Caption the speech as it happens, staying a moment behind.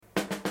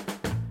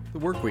the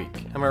work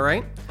week, am I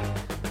right?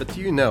 But do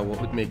you know what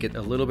would make it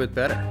a little bit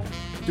better?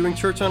 Doing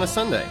church on a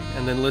Sunday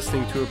and then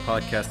listening to a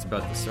podcast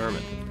about the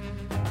sermon.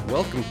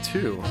 Welcome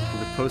to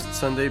the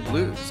Post-Sunday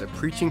Blues, a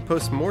preaching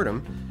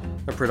post-mortem,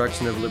 a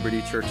production of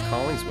Liberty Church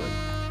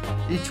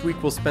Collingswood. Each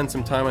week we'll spend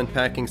some time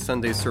unpacking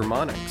Sunday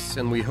sermonics,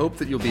 and we hope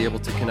that you'll be able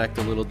to connect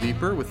a little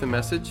deeper with the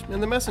message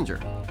and the messenger.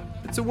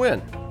 It's a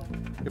win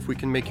if we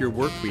can make your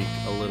work week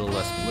a little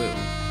less blue.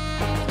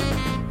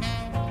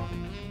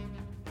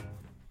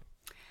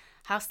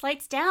 House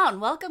lights down.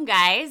 Welcome,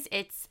 guys.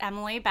 It's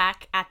Emily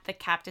back at the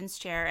captain's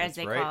chair, as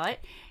they call it,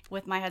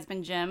 with my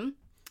husband, Jim.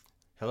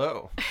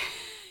 Hello.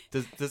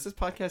 Does this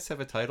podcast have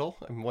a title?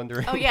 I'm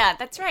wondering. Oh, yeah,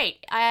 that's right.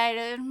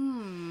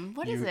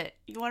 What is it?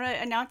 You want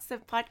to announce the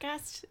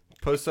podcast?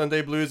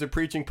 Post-Sunday Blues, a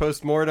preaching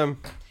post-mortem.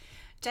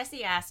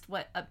 Jesse asked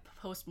what a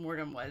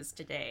post-mortem was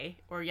today,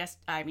 or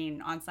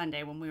on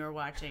Sunday when we were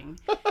watching.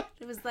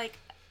 It was like,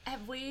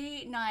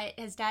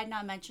 has Dad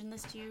not mentioned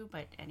this to you?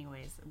 But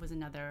anyways, it was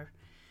another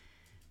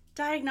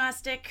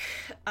diagnostic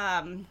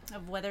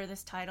of whether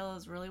this title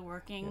is really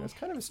working. Yeah, it's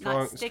kind of a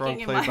strong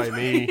play by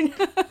me.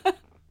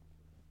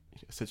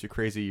 Such a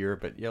crazy year,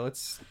 but yeah,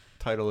 let's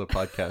title a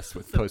podcast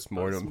with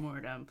postmortem.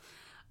 Postmortem.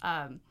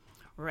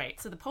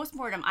 Right. So the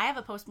postmortem, I have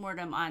a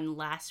postmortem on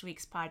last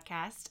week's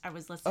podcast. I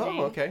was listening.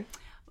 Oh, okay.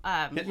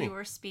 You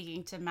were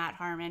speaking to Matt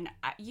Harmon.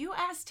 You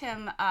asked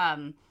him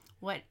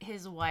what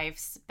his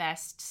wife's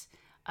best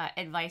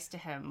advice to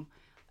him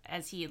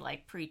as he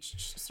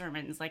preached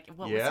sermons.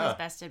 What was his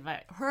best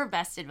advice? Her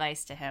best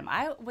advice to him.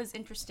 I was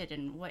interested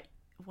in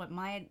what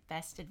my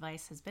best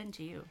advice has been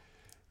to you.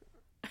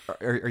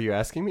 Are you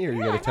asking me, or are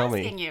you going to tell me?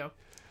 I'm asking you.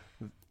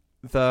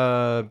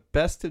 The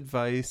best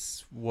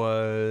advice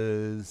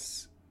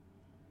was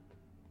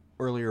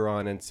earlier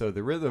on, and so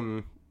the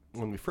rhythm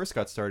when we first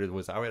got started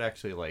was I would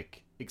actually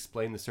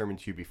explain the sermon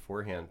to you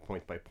beforehand,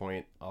 point by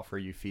point, offer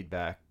you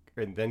feedback,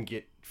 and then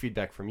get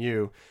feedback from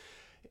you.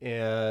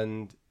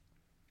 And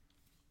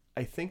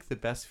I think the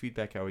best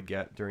feedback I would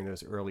get during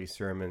those early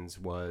sermons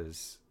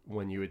was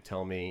when you would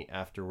tell me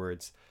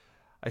afterwards,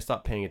 I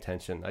stopped paying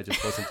attention. I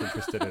just wasn't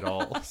interested at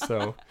all.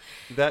 So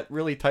that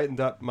really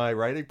tightened up my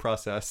writing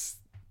process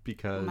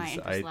because my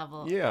interest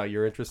level. Yeah,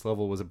 your interest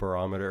level was a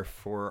barometer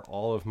for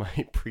all of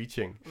my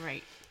preaching.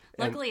 Right.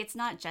 Luckily, it's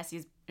not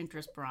Jesse's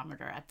interest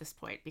barometer at this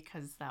point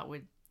because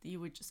you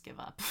would just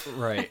give up.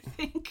 Right. I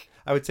think.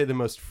 I would say the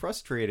most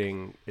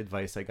frustrating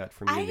advice I got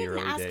from you in the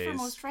early days. I didn't ask for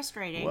most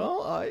frustrating.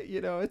 Well,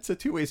 it's a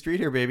two-way street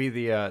here, baby.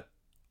 In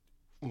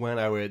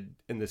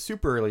the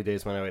super early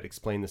days when I would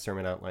explain the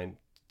sermon outline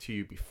to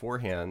you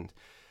beforehand,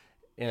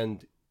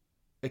 and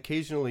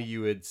occasionally you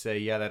would say,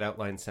 yeah, that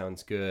outline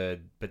sounds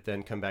good, but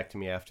then come back to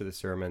me after the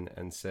sermon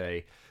and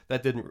say,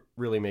 that didn't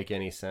really make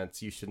any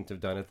sense. You shouldn't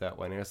have done it that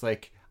way. And I was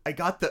like, I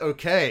got the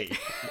okay.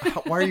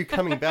 Why are you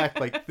coming back?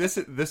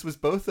 This was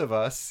both of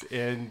us,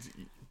 and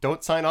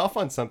don't sign off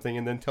on something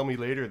and then tell me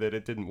later that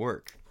it didn't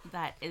work.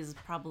 That is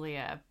probably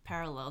a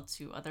parallel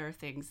to other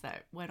things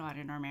that went on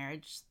in our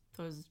marriage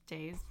those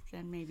days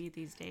and maybe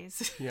these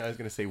days. Yeah, I was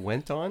going to say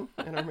went on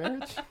in our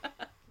marriage.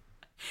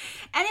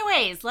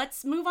 Anyways,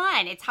 let's move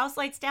on. It's House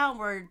Lights Down.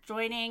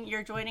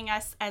 You're joining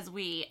us as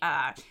we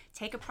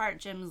take apart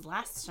Jim's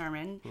last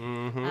sermon.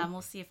 Mm-hmm.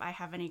 We'll see if I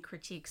have any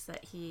critiques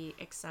that he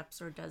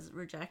accepts or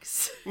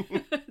rejects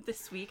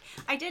this week.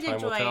 I did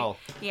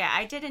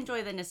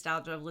enjoy the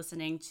nostalgia of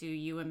listening to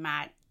you and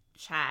Matt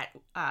chat.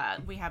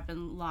 We have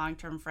been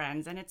long-term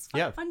friends, and it's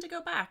fun to go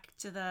back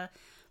to the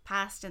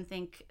past and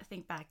think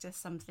back to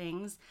some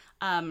things.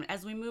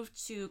 As we move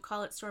to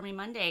Call It Stormy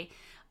Monday,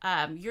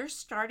 you're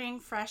starting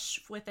fresh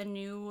with a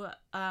new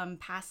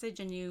passage,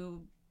 a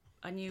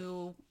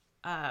new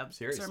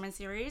sermon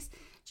series.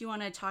 Do you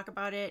want to talk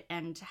about it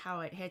and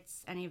how it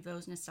hits any of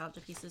those nostalgia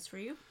pieces for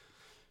you?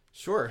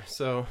 Sure.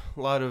 So a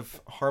lot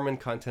of Harmon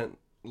content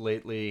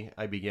lately.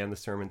 I began the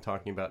sermon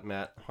talking about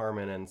Matt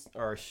Harmon and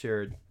our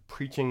shared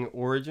preaching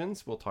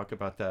origins. We'll talk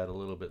about that a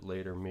little bit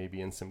later,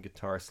 maybe in some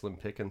guitar slim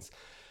pickings.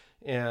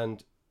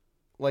 And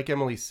like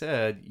Emily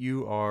said,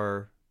 you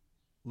are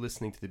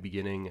listening to the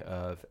beginning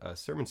of a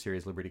sermon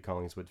series, Liberty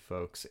Collingswood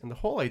folks. And the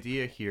whole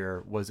idea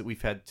here was that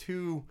we've had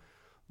two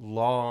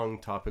long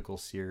topical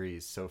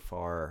series so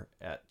far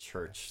at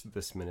church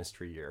this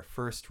ministry year.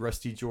 First,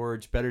 Rusty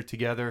George, Better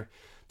Together,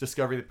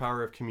 Discovering the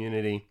Power of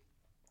Community.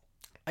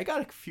 I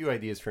got a few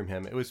ideas from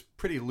him. It was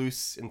pretty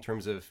loose in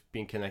terms of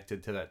being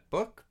connected to that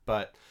book,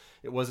 but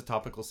it was a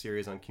topical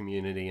series on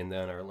community and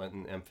then our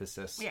Lenten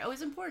emphasis. Yeah, it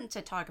was important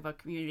to talk about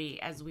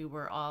community as we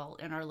were all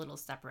in our little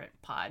separate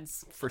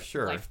pods. For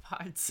sure. Life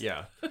pods.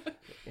 Yeah.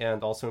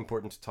 And also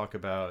important to talk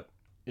about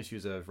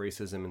issues of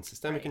racism and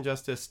systemic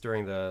injustice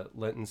during the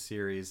Lenten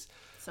series.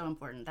 So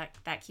important.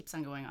 That keeps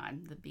on going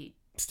on. The beat.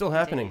 Still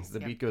happening. The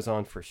beat goes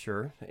on for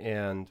sure.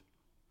 And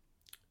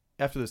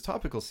after this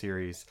topical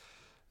series,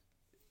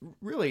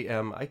 really,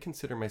 I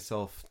consider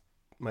myself...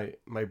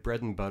 My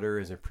bread and butter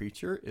as a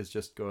preacher is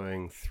just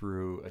going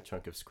through a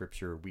chunk of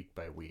scripture week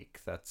by week.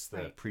 That's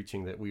the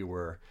preaching that we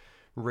were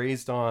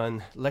raised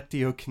on.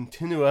 Lectio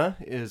continua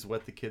is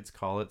what the kids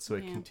call it. So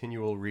a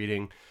continual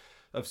reading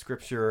of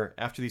Scripture,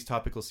 after these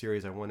topical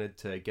series, I wanted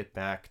to get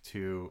back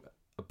to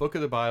a book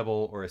of the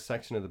Bible or a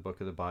section of the book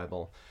of the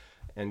Bible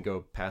and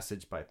go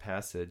passage by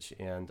passage,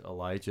 and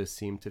Elijah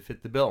seemed to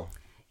fit the bill.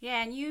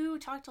 Yeah, and you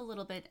talked a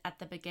little bit at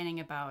the beginning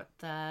about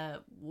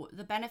the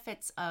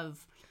benefits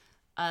of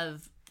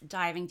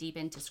diving deep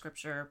into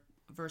Scripture,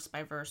 verse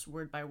by verse,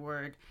 word by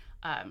word,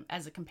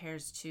 as it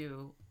compares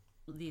to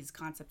these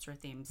concepts or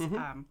themes.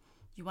 Mm-hmm.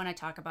 You want to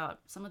talk about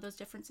some of those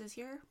differences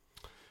here?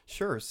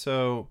 Sure.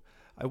 So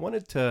I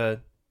wanted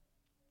to,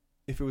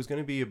 if it was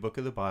going to be a book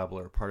of the Bible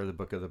or part of the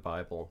book of the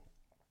Bible,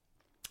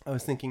 I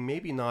was thinking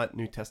maybe not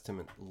New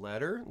Testament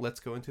letter. Let's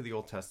go into the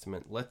Old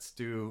Testament. Let's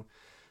do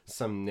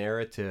some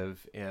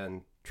narrative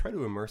and try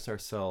to immerse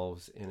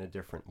ourselves in a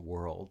different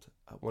world.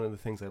 One of the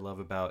things I love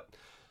about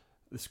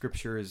the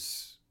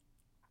Scriptures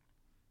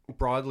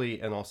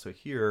broadly and also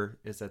here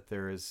is that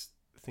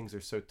things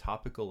are so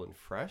topical and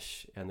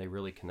fresh and they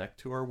really connect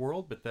to our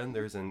world, but then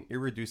there's an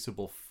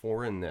irreducible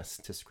foreignness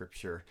to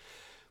Scripture,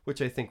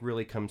 which I think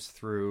really comes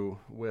through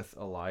with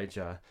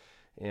Elijah.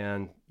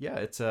 And yeah,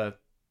 it's a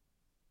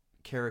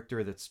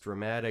character that's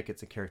dramatic.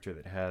 It's a character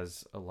that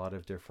has a lot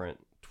of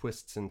different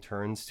twists and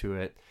turns to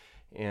it,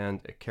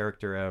 and a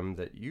character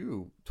that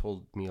you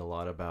told me a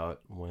lot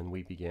about when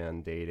we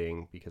began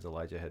dating, because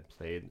Elijah had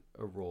played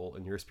a role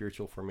in your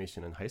spiritual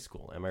formation in high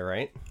school. Am I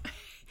right?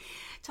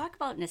 Talk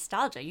about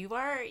nostalgia. You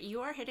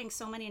are hitting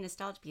so many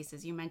nostalgia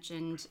pieces. You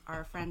mentioned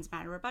our friends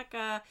Matt and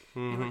Rebecca.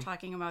 Mm-hmm. You were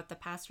talking about the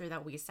pastor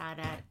that we sat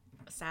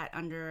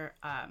under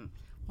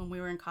when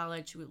we were in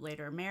college, who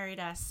later married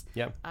us.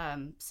 Yep.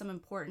 Some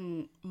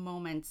important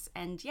moments.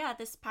 And yeah,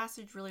 this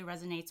passage really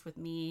resonates with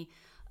me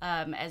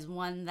as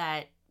one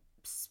that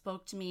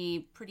spoke to me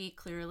pretty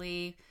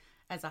clearly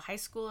as a high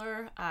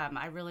schooler.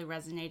 I really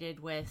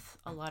resonated with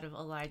a lot of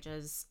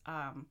Elijah's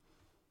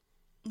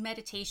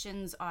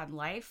meditations on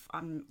life,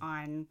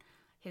 on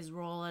his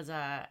role as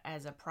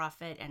a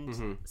prophet and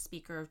mm-hmm.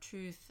 speaker of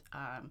truth,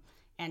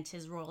 and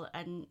his role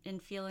in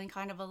feeling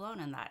kind of alone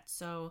in that.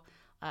 So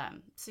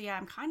yeah,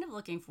 I'm kind of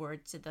looking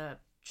forward to the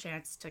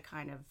chance to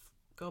kind of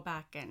go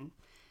back and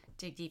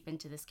dig deep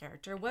into this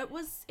character. What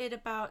was it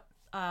about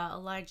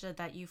Elijah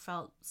that you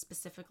felt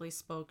specifically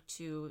spoke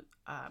to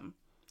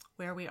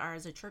where we are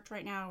as a church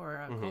right now, or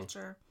a mm-hmm.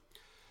 culture?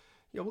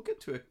 Yeah, we'll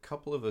get to a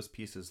couple of those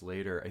pieces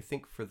later. I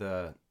think for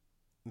the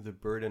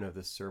burden of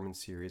this sermon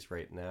series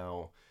right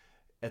now,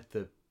 at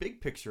the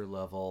big picture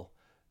level,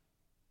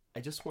 I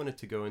just wanted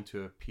to go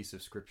into a piece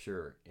of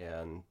Scripture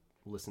and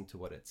listen to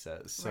what it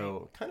says. So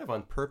Right. kind of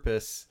on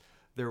purpose,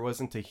 there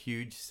wasn't a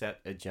huge set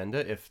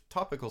agenda. If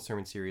topical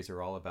sermon series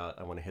are all about,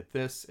 I want to hit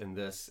this and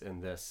this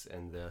and this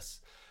and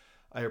this,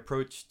 I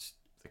approached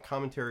the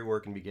commentary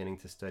work and beginning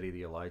to study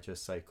the Elijah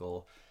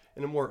cycle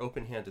in a more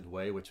open-handed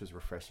way, which was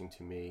refreshing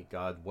to me.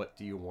 God, what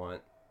do you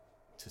want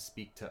to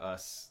speak to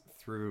us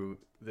through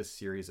this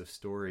series of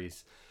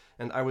stories?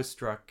 And I was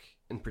struck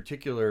in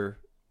particular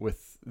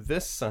with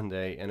this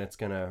Sunday, and it's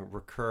going to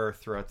recur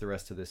throughout the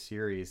rest of the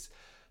series,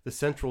 the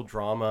central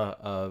drama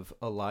of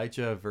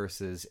Elijah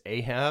versus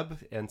Ahab.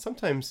 And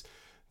sometimes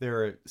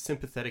there are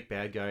sympathetic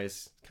bad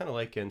guys, kind of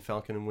like in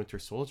Falcon and Winter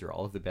Soldier.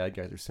 All of the bad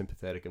guys are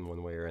sympathetic in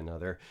one way or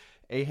another.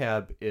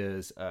 Ahab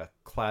is a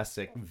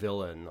classic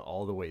villain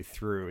all the way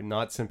through,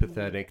 not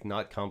sympathetic,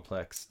 not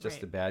complex, just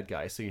Right. a bad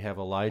guy. So you have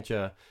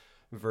Elijah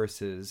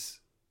versus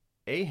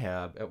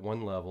Ahab at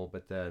one level,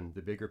 but then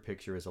the bigger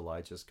picture is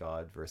Elijah's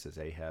God versus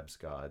Ahab's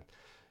God,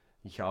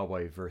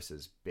 Yahweh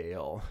versus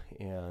Baal.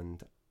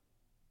 And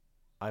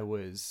I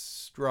was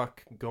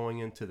struck going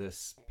into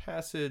this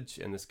passage,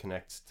 and this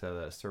connects to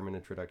the sermon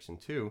introduction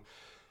too,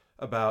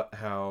 about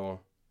how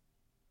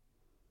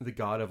the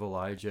God of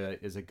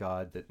Elijah is a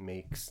God that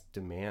makes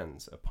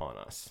demands upon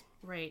us.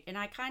 Right. And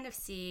I kind of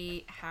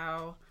see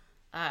how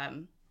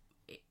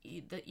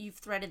you've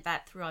threaded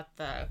that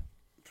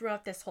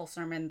throughout this whole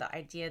sermon, the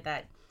idea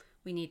that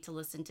we need to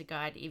listen to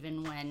God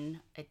even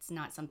when it's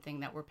not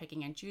something that we're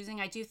picking and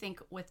choosing. I do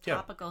think with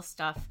topical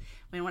stuff,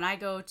 when I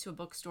go to a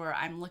bookstore,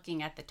 I'm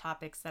looking at the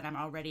topics that I'm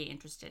already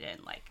interested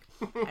in, like,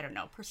 I don't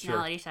know,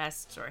 personality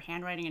tests or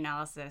handwriting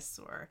analysis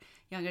or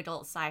young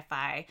adult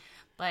sci-fi.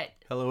 But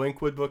Hello,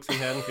 Inkwood Books in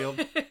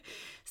Haddonfield.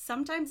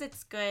 sometimes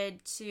it's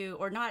good to,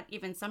 or not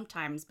even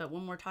sometimes, but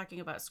when we're talking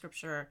about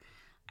Scripture,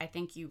 I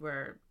think you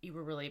were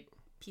really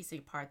piecing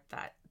apart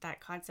that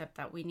concept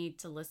that we need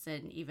to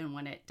listen even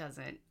when it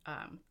doesn't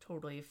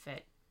totally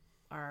fit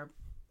our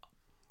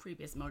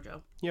previous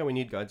mojo. Yeah, we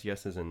need God's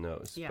yeses and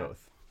nos,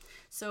 both.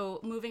 So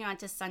moving on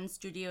to Sun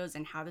Studios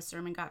and how the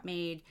sermon got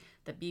made,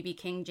 the B.B.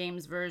 King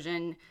James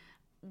Version,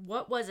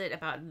 what was it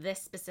about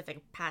this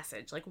specific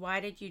passage? Like, why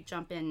did you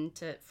jump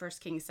into 1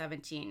 Kings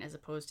 17 as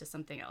opposed to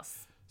something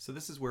else? So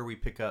this is where we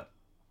pick up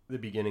the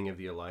beginning of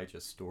the Elijah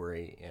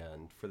story,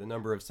 and for the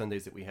number of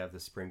Sundays that we have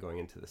this spring going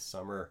into the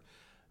summer,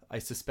 I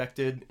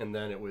suspected, and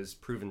then it was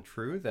proven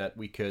true, that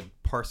we could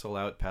parcel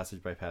out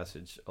passage by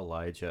passage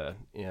Elijah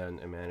in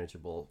a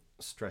manageable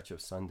stretch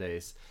of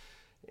Sundays.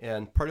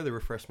 And part of the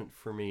refreshment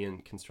for me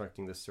in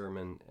constructing this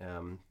sermon,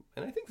 and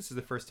I think this is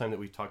the first time that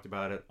we've talked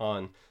about it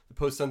on the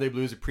Post Sunday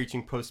Blues of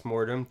Preaching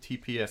Postmortem,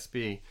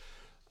 TPSB,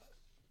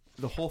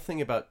 the whole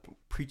thing about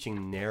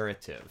preaching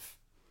narrative.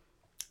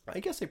 I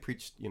guess I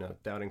preached,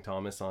 Doubting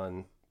Thomas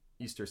on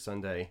Easter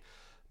Sunday,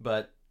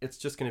 but it's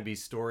just going to be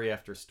story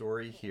after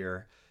story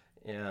here.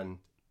 And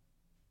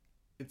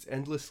it's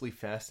endlessly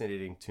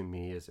fascinating to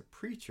me as a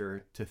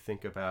preacher to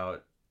think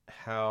about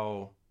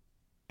how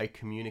I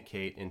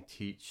communicate and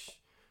teach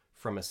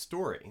from a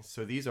story.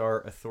 So these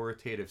are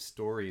authoritative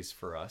stories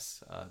for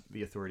us,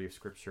 the authority of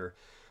Scripture.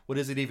 What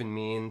does it even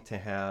mean to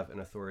have an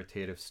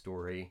authoritative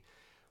story?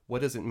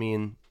 What does it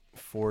mean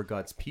for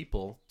God's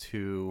people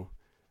to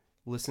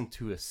listen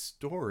to a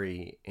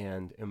story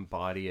and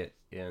embody it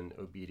in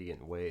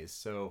obedient ways?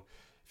 So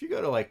if you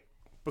go to like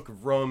Book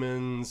of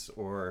Romans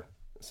or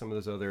some of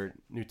those other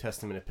New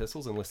Testament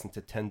epistles and listen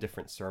to 10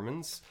 different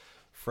sermons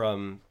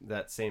from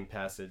that same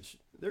passage,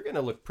 they're going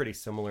to look pretty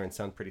similar and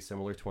sound pretty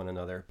similar to one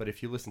another. But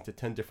if you listen to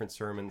 10 different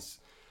sermons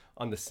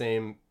on the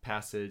same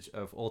passage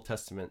of Old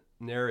Testament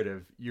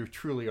narrative, you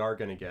truly are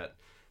going to get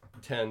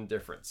 10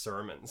 different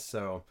sermons.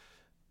 So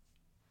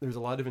there's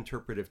a lot of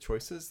interpretive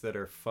choices that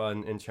are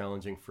fun and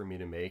challenging for me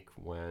to make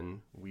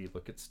when we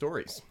look at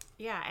stories.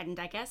 Yeah, and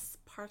I guess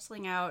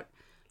parceling out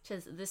to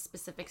this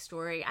specific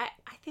story, I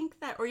think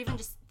that, or even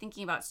just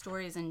thinking about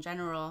stories in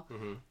general,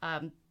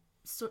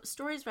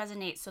 stories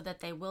resonate so that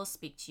they will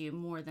speak to you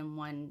more than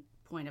one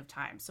point of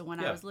time. So when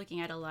I was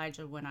looking at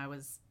Elijah when I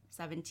was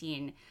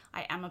 17,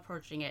 I am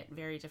approaching it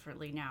very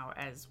differently now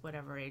as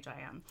whatever age I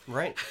am.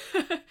 Right.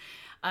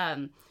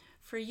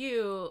 For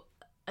you,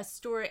 a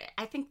story,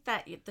 I think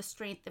that the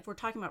strength, if we're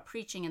talking about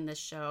preaching in this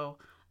show,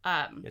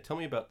 tell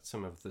me about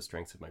some of the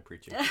strengths of my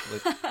preaching.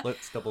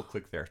 Let's double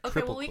click there.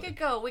 Okay, we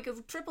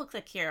could triple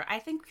click here. I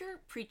think your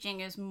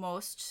preaching is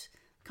most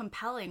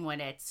compelling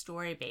when it's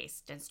story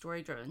based and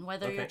story driven,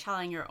 whether you're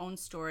telling your own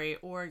story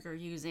or you're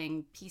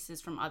using pieces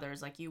from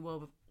others. Like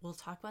we'll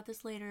talk about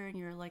this later in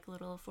your like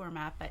little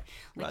format, but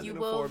like you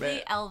wove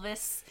the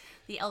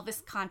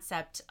Elvis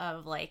concept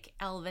of like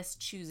Elvis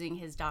choosing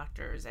his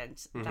doctors and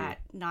that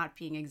not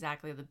being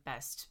exactly the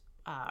best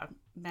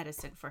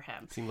medicine for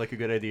him. Seemed like a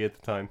good idea at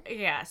the time.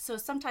 Yeah, so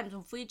sometimes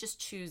if we just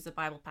choose the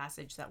Bible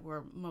passage that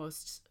we're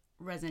most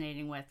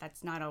resonating with,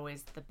 that's not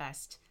always the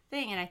best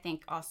thing. And I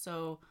think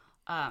also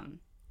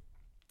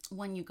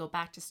when you go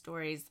back to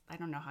stories, I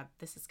don't know how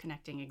this is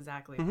connecting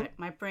exactly, but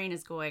my brain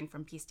is going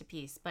from piece to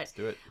piece. But let's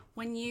do it.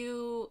 When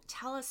you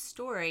tell a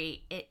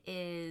story, it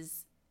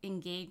is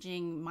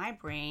engaging my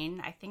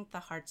brain, I think the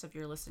hearts of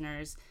your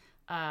listeners,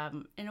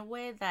 in a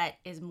way that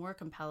is more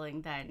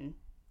compelling than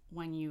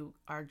when you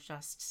are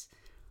just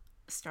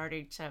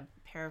starting to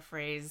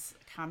paraphrase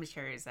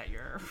commentaries that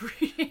you're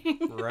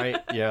reading. Right,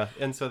 yeah.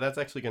 And so that's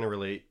actually going to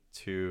relate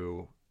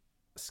to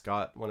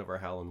Scott, one of our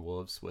Howlin'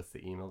 Wolves, with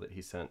the email that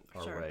he sent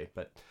our way.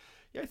 But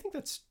yeah, I think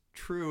that's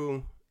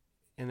true.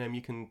 And then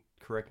you can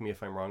correct me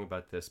if I'm wrong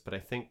about this, but I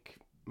think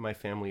my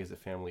family is a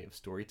family of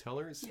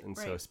storytellers. And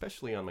so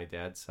especially on my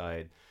dad's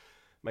side,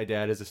 my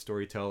dad is a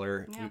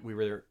storyteller. Yeah. We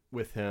were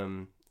with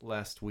him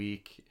last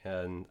week,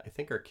 and I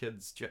think our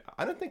kids,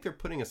 I don't think they're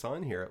putting us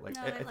on here.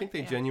 I think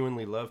they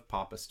genuinely love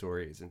Papa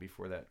stories. And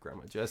before that,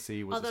 Grandma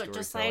Jessie was a storyteller. Although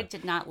Josiah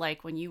did not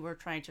like when you were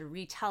trying to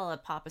retell a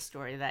Papa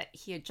story that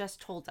he had just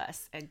told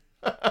us. And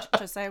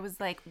Josiah was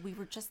like, we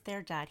were just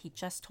there, Dad. He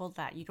just told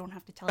that. You don't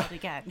have to tell it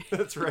again.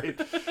 That's right.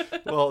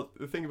 Well,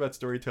 the thing about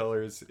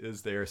storytellers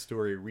is they are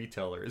story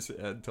retellers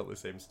and tell the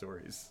same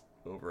stories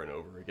over and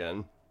over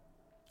again.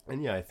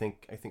 And yeah, I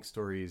think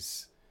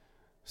stories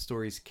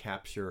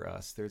capture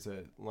us. There's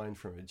a line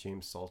from a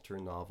James Salter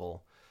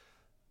novel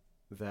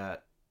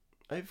that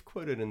I've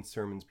quoted in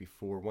sermons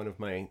before. One of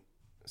my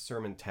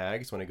sermon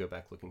tags when I go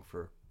back looking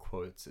for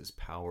quotes is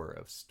power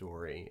of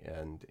story.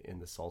 And in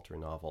the Salter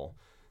novel,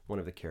 one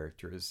of the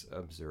characters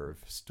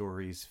observe,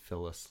 stories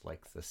fill us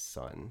like the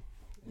sun.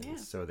 And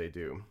so they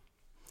do.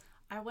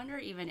 I wonder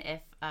even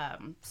if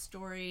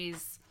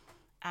stories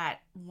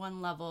at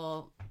one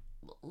level,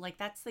 like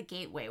that's the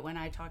gateway when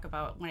I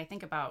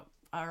think about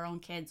our own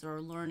kids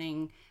or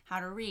learning how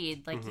to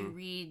read, like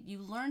you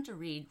learn to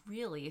read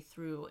really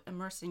through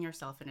immersing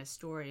yourself in a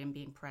story and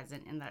being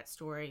present in that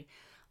story.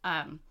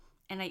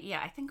 And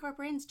I think our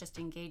brains just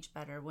engage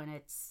better when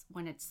it's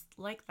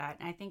like that.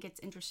 And I think it's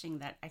interesting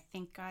that I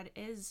think God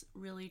is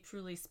really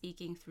truly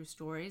speaking through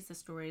stories, the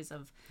stories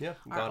of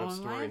our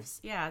own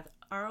lives. Yeah,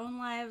 our own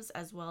lives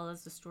as well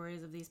as the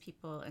stories of these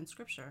people in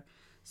Scripture.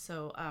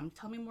 So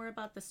tell me more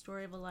about the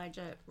story of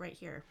Elijah right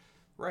here.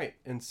 Right.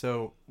 And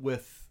so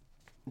with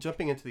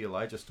jumping into the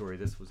Elijah story,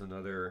 this was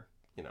another,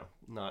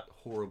 not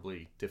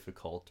horribly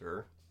difficult,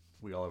 or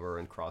we all have our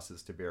own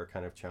crosses to bear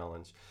kind of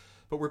challenge.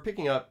 But we're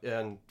picking up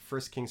in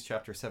 1 Kings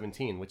chapter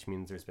 17, which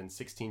means there's been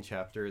 16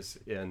 chapters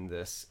in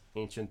this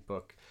ancient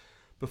book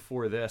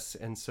before this.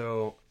 And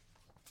so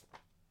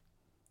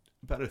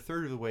about a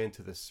third of the way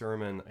into the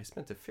sermon, I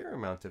spent a fair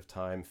amount of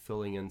time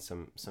filling in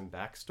some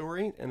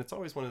backstory. And it's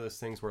always one of those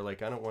things where,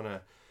 like, I don't want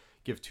to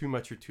give too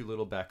much or too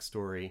little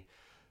backstory,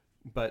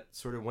 but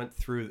sort of went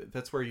through.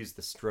 That's where I used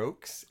the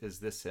strokes. Is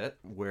this it?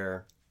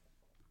 Where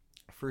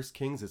 1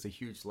 Kings is a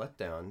huge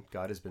letdown.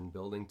 God has been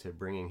building to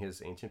bringing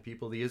his ancient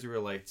people, the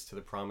Israelites, to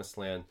the promised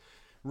land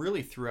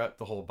really throughout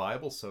the whole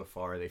Bible so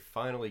far, they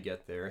finally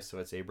get there. So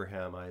it's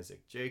Abraham,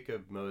 Isaac,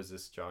 Jacob,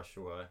 Moses,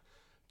 Joshua,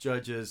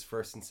 Judges,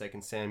 1st and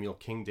 2nd Samuel,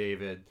 King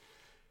David.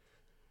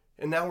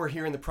 And now we're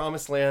here in the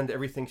Promised Land.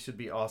 Everything should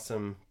be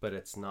awesome, but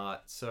it's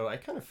not. So I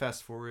kind of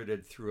fast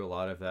forwarded through a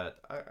lot of that.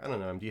 I don't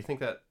know. Do you think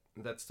that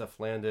stuff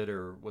landed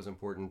or was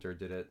important, or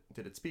did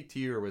it speak to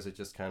you, or was it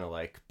just kind of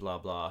like blah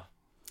blah?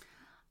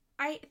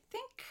 I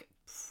think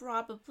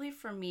probably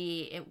for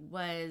me it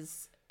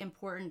was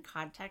important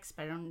context,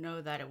 but I don't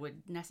know that it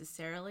would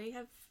necessarily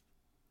have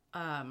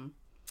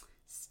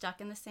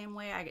stuck in the same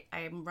way.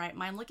 I'm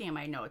looking at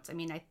my notes. I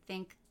mean, I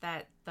think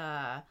that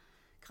the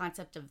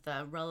concept of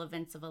the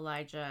relevance of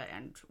Elijah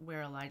and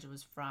where Elijah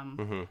was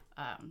from,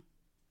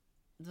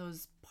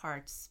 those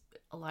parts,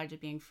 Elijah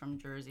being from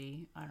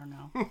Jersey, I don't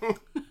know.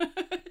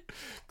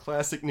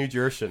 Classic New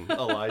Jersian,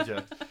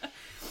 Elijah.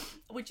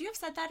 Would you have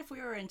said that if we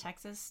were in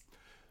Texas?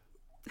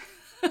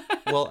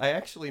 Well, I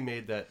actually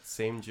made that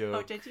same joke.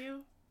 Oh, did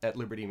you? At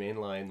Liberty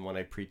Mainline when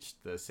I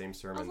preached the same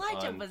sermon.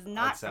 Elijah was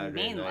not from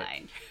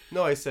Mainline.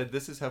 No, I said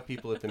this is how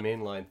people at the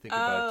Mainline think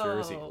about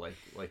Jersey.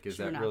 Like is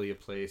that really a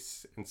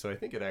place? And so I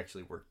think it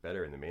actually worked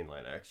better in the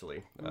Mainline,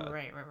 actually.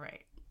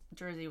 Right.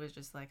 Jersey was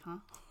just like, huh?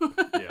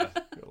 Yeah.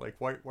 Like,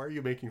 why are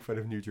you making fun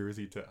of New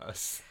Jersey to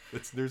us?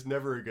 There's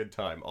never a good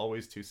time.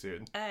 Always too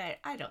soon.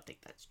 I don't think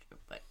that's true.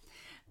 But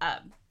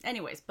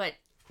anyways, but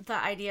the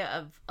idea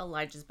of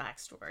Elijah's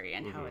backstory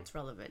and how it's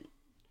relevant.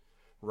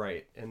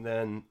 Right. And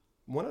then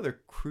one other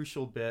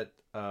crucial bit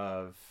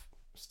of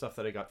stuff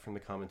that I got from the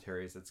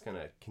commentaries that's going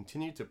to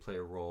continue to play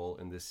a role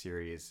in this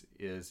series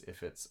is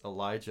if it's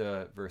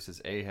Elijah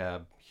versus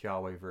Ahab,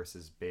 Yahweh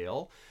versus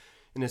Baal.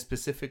 In a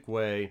specific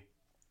way,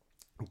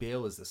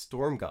 Baal is the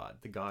storm god,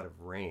 the god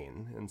of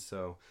rain. And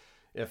so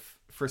if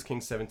 1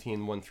 Kings 17,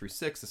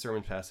 1-6, the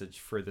sermon passage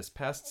for this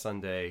past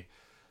Sunday,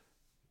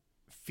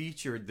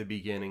 featured the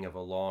beginning of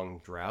a long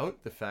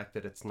drought, the fact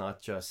that it's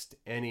not just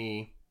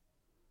any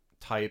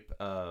type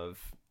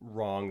of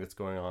wrong that's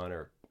going on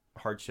or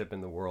hardship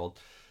in the world,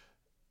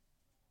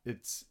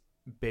 it's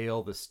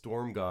Baal, the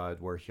storm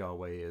god, where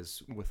Yahweh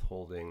is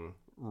withholding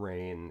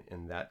rain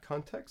in that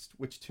context,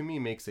 which to me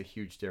makes a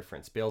huge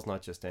difference. Baal's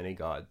not just any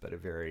god, but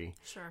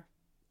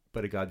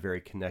a god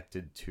very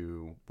connected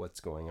to what's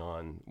going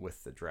on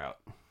with the drought.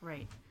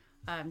 Right.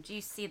 Do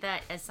you see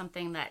that as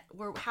something that,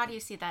 how do you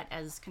see that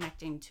as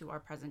connecting to our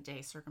present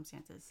day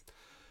circumstances?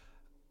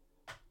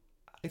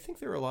 I think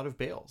there are a lot of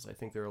Baals. I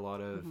think there are a lot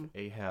of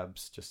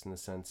Ahabs, just in the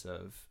sense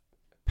of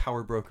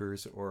power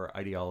brokers or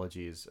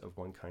ideologies of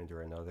one kind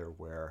or another,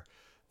 where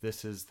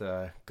this is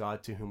the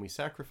God to whom we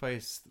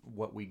sacrifice,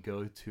 what we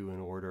go to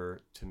in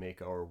order to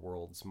make our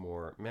worlds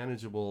more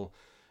manageable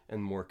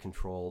and more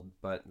controlled.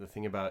 But the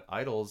thing about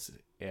idols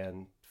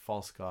and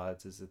false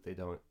gods is that they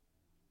don't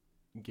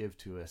give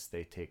to us,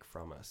 they take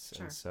from us.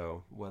 Sure. And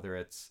so whether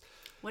it's...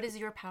 What is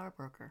your power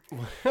broker?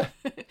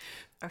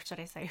 Or should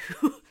I say,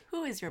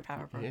 who is your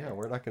power broker? Yeah,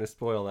 we're not going to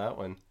spoil that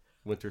one.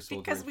 Winter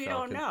Soldier because we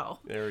don't know.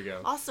 There we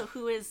go. Also,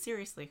 who is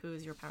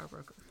your power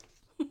broker?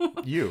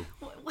 You.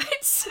 What?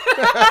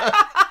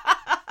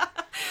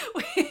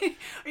 Wait,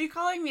 are you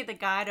calling me the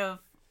god of...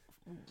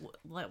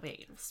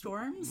 Wait,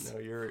 storms? No,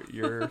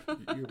 you're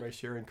my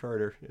Sharon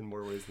Carter in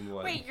more ways than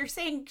one. Wait, you're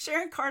saying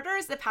Sharon Carter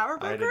is the power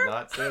broker? I did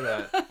not say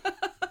that.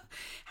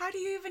 How do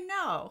you even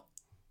know?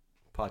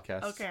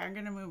 Podcasts. Okay, I'm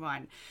going to move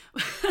on.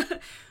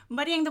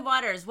 Muddying the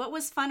waters. What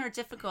was fun or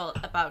difficult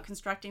about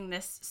constructing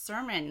this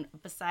sermon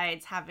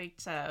besides having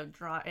to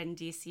draw in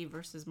DC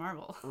versus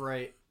Marvel?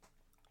 Right.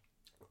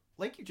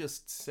 Like you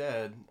just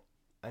said,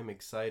 I'm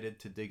excited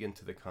to dig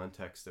into the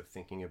context of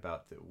thinking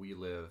about that we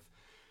live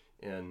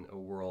in a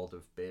world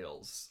of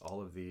Baals,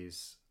 all of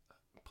these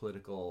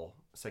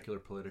secular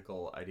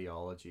political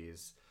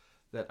ideologies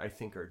that I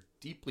think are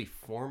deeply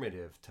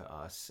formative to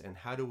us. And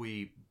how do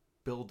we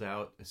build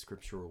out a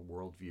scriptural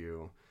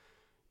worldview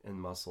and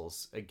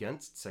muscles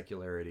against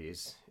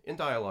secularities in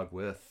dialogue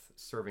with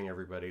serving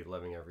everybody,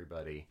 loving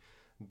everybody,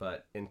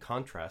 but in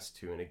contrast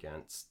to and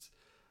against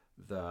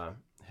the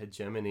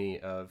hegemony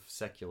of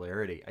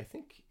secularity. I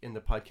think in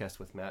the podcast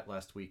with Matt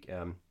last week,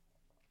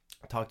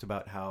 I talked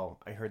about how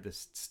I heard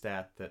this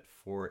stat that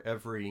for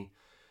every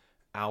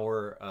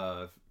hour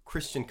of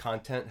Christian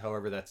content,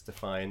 however that's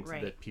defined,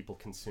 right, that people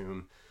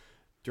consume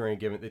during a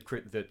given,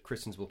 that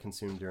Christians will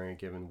consume during a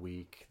given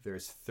week,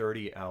 there's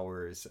 30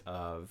 hours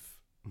of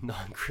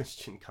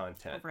non-Christian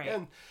content. Right.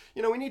 And,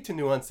 we need to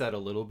nuance that a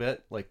little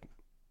bit. Like,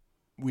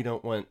 we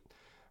don't want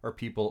our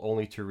people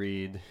only to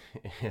read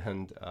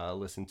and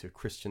listen to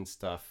Christian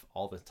stuff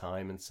all the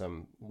time in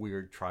some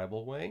weird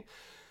tribal way.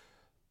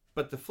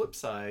 But the flip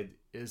side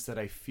is that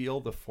I feel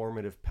the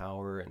formative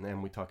power, and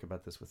then we talk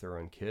about this with our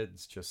own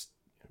kids, just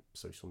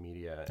social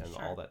media and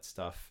all that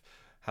stuff,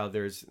 how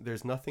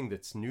there's nothing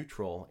that's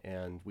neutral,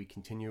 and we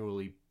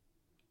continually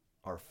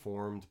are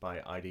formed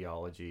by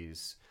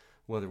ideologies,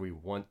 whether we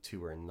want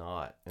to or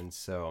not. And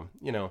so,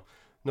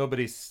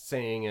 nobody's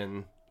saying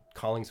in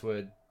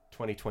Collingswood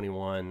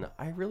 2021,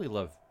 I really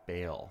love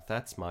Baal.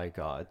 That's my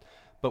God.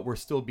 But we're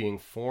still being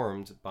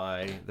formed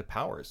by the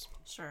powers.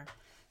 Sure.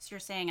 So you're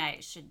saying I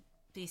should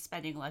be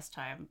spending less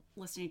time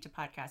listening to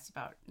podcasts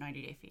about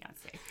 90 Day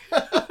Fiancé.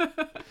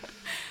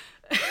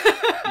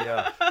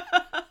 Yeah.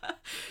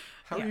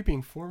 How are you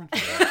being formed for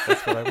that?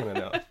 That's what I want to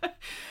know.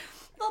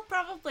 Well,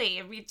 probably,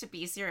 I mean, to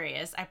be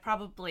serious, I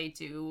probably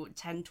do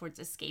tend towards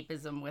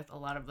escapism with a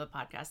lot of the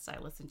podcasts I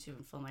listen to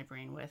and fill my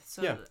brain with.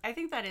 So I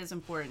think that is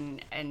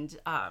important. And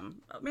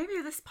maybe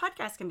this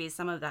podcast can be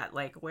some of that,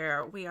 like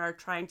where we are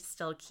trying to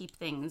still keep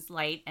things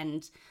light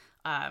and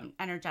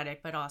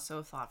energetic, but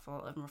also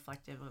thoughtful and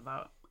reflective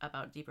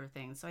about deeper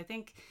things. So I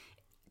think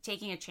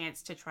taking a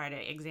chance to try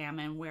to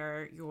examine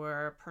where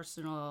your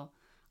personal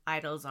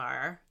idols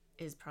are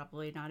is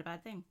probably not a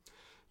bad thing.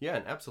 Yeah,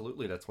 and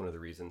absolutely, that's one of the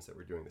reasons that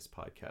we're doing this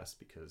podcast,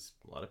 because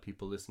a lot of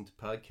people listen to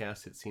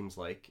podcasts, it seems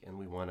like, and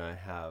we want to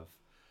have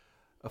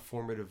a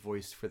formative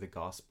voice for the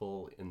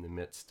gospel in the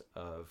midst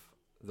of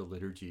the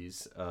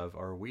liturgies of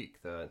our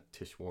week, the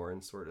Tish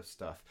Warren sort of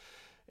stuff.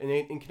 And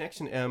in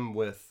connection,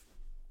 with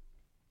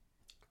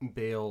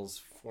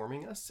Bales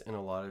forming us in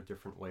a lot of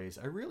different ways,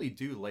 I really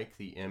do like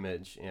the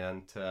image,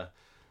 and to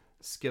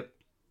skip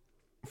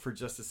for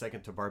just a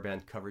second to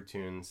Barband cover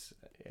tunes.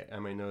 I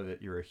know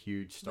that you're a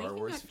huge Star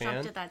Wars fan.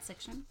 Jump to that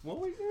section.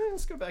 Well,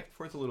 let's go back and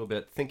forth a little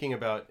bit, thinking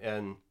about,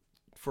 and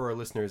for our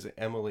listeners,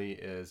 Emily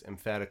is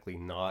emphatically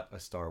not a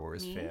Star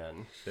Wars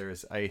fan.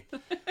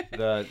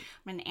 I'm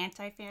an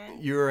anti-fan.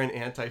 You're an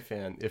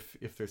anti-fan,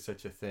 if there's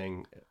such a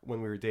thing.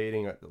 When we were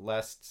dating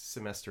last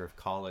semester of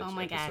college, oh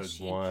my gosh,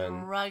 he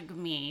drugged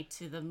me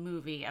to the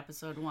movie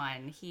Episode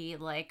 1.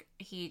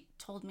 He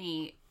told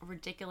me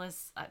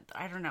ridiculous.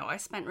 I don't know. I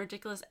spent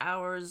ridiculous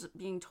hours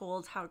being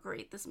told how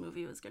great this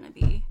movie was going to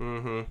be.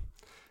 Mm-hmm.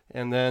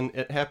 And then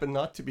it happened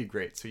not to be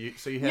great. So you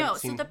hadn't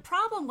seen... So the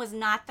problem was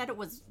not that it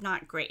was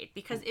not great,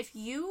 because if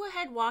you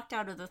had walked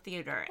out of the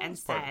theater and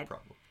said, part of the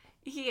problem.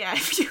 Yeah,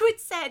 if you had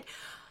said,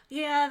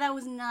 yeah, that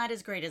was not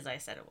as great as I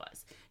said it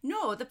was.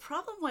 No, the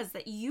problem was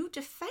that you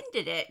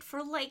defended it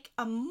for like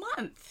a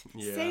month,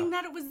 saying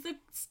that it was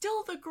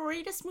still the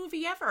greatest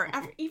movie ever,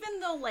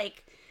 even though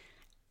like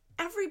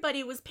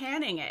everybody was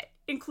panning it,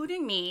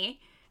 including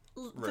me.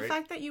 Right. The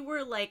fact that you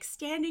were like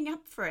standing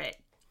up for it,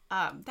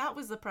 that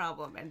was the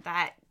problem, and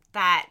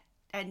that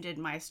ended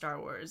my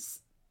Star Wars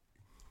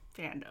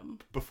fandom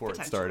before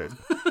it started.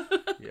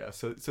 Yeah,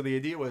 so the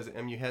idea was,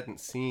 you hadn't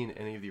seen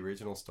any of the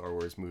original Star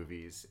Wars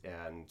movies,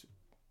 and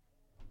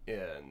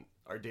in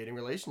our dating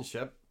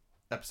relationship,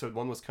 Episode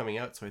 1 was coming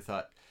out, so I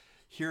thought,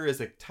 here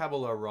is a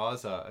tabula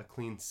rasa, a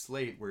clean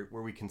slate,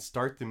 where we can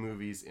start the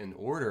movies in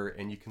order,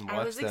 and you can watch them.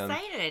 I was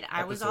excited.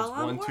 I was all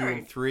on board. 1, 2,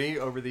 and 3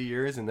 over the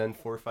years, and then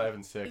 4, 5,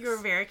 and 6. You were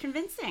very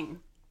convincing.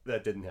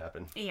 That didn't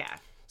happen. Yeah.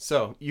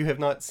 So, you have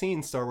not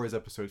seen Star Wars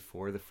Episode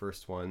 4, the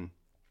first one.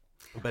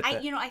 But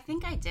I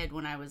think I did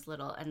when I was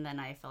little, and then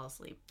I fell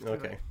asleep.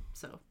 Okay.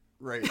 So.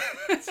 Right.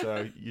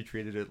 So, you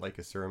treated it like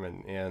a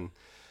sermon. And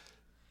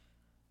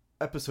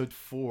Episode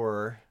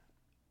 4,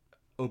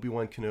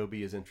 Obi-Wan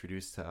Kenobi is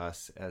introduced to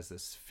us as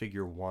this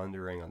figure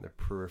wandering on the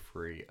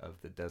periphery of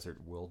the desert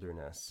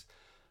wilderness,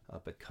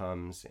 but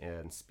comes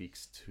and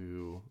speaks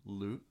to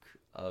Luke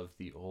of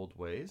the old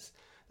ways.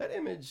 That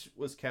image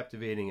was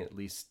captivating, at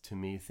least to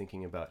me,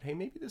 thinking about, hey,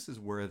 maybe this is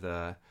where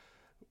the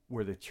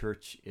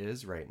church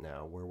is right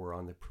now, where we're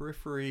on the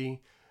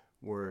periphery,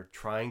 we're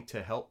trying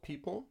to help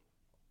people,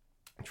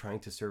 trying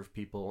to serve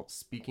people,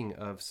 speaking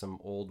of some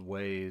old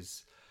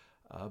ways,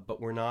 but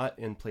we're not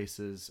in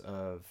places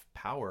of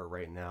power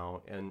right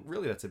now. And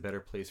really, that's a better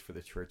place for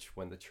the church.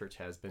 When the church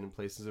has been in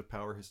places of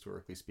power,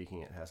 historically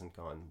speaking, it hasn't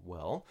gone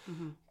well.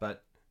 Mm-hmm.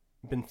 But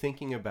been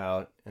thinking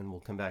about, and we'll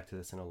come back to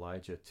this in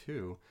Elijah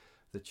too,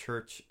 the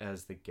church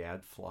as the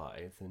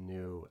gadfly, the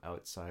new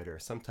outsider,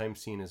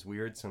 sometimes seen as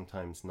weird,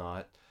 sometimes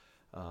not,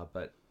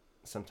 but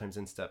sometimes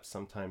in step,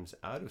 sometimes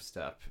out of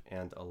step.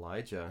 And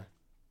Elijah,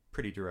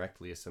 pretty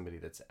directly, is somebody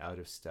that's out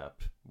of step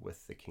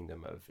with the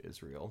kingdom of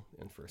Israel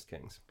in 1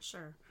 Kings.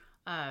 Sure.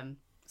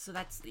 So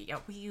that's,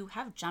 you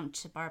have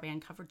jumped to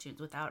Barband cover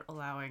tunes without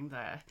allowing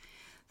the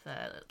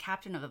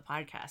captain of the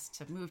podcast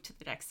to move to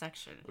the next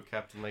section. Oh,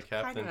 my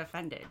captain. Kind of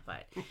offended,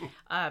 but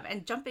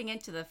and jumping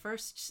into the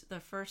first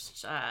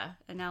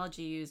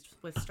analogy used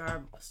with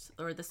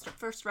the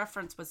first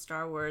reference with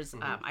Star Wars,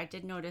 mm-hmm. I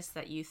did notice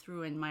that you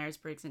threw in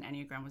Myers-Briggs and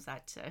Enneagram. Was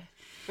that to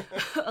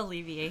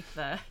alleviate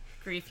the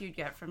grief you'd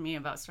get from me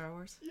about Star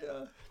Wars?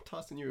 Yeah,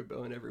 tossing you a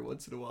bone every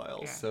once in a while.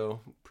 Yeah.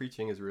 So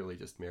preaching is really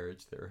just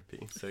marriage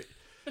therapy. So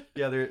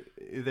yeah,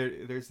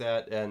 there's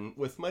that, and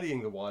with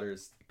muddying the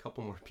waters, a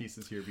couple more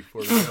pieces here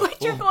before we go.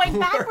 You're going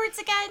backwards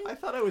again. I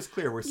thought I was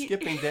clear. We're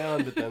skipping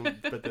down,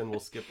 but then we'll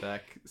skip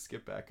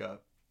back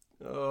up.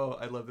 Oh,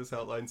 I love this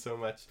outline so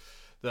much.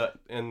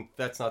 And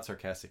that's not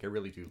sarcastic. I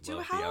really do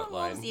love the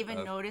outline. Do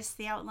even notice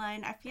the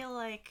outline? I feel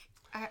like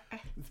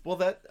well,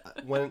 that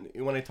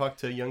when I talk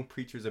to young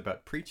preachers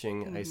about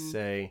preaching, mm-hmm. I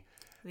say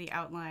the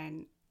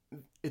outline.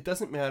 It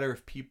doesn't matter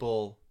if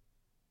people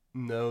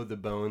know the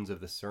bones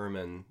of the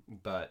sermon,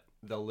 but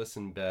they'll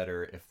listen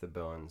better if the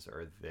bones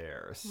are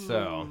there.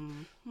 So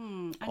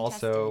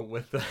also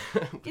with the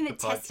I'm going to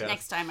test it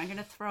next time. I'm going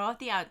to throw out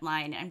the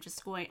outline. I'm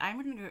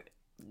going to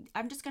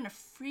I'm just going to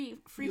free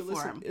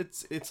form.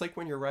 It's like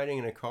when you're riding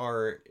in a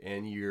car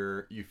and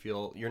you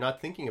feel you're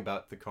not thinking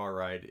about the car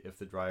ride if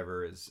the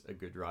driver is a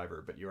good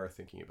driver, but you are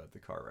thinking about the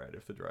car ride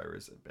if the driver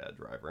is a bad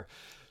driver.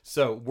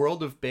 So,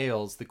 World of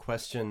Bales, the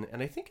question,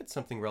 and I think it's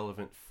something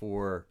relevant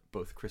for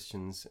both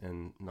Christians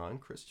and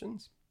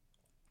non-Christians.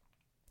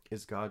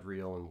 Is God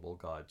real and will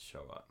God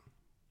show up?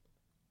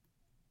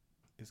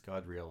 Is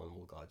God real and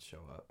will God show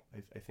up?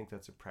 I think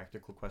that's a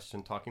practical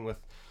question. Talking with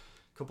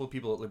a couple of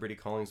people at Liberty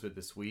Collingswood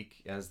this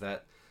week, as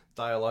that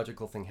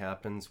dialogical thing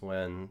happens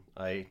when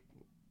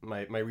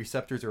my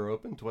receptors are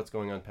open to what's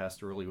going on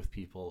pastorally with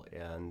people,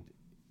 and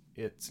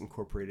it's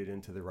incorporated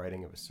into the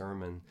writing of a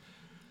sermon.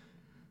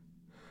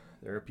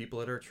 There are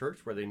people at our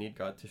church where they need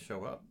God to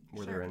show up,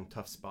 where they're in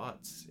tough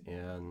spots,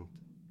 and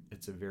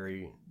it's a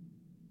very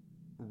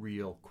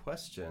real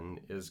question.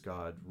 Is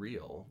God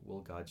real?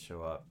 Will God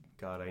show up?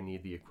 God, I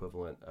need the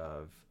equivalent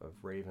of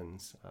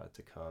ravens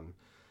to come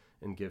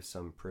and give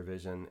some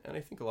provision. And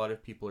I think a lot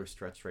of people are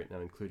stretched right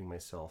now, including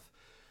myself.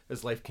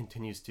 As life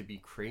continues to be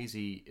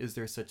crazy, is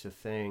there such a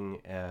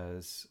thing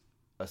as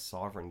a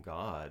sovereign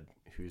God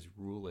who's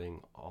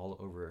ruling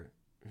over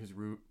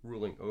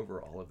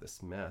all of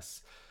this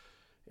mess?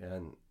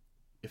 And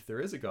if there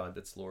is a God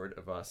that's Lord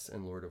of us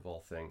and Lord of all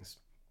things,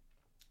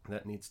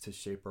 that needs to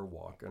shape our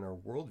walk and our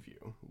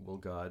worldview. Will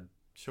God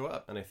show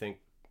up? And I think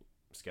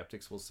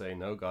skeptics will say,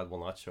 no, God will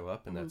not show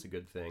up, and that's a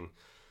good thing.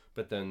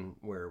 But then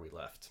where are we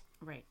left?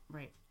 Right.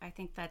 I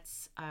think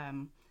that's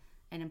an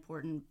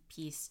important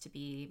piece to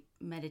be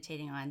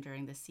meditating on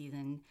during this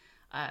season.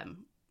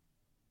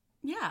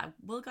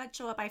 Will God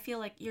show up? I feel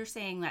like you're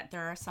saying that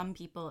there are some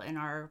people in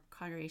our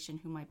congregation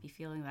who might be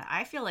feeling that.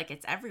 I feel like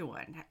it's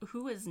everyone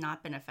who has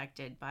not been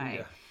affected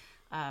by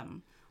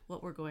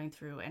what we're going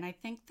through. And I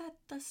think that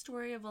the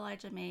story of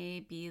Elijah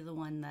may be the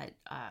one that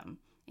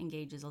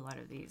engages a lot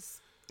of these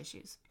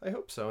issues. I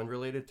hope so. And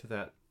related to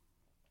that,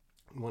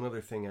 one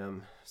other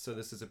thing, so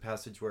this is a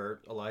passage where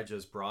Elijah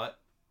is brought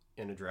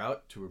in a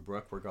drought to a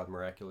brook where God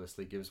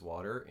miraculously gives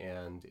water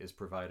and is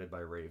provided by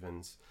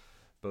ravens,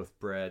 both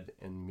bread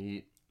and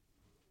meat.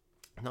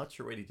 I'm not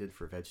sure what he did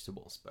for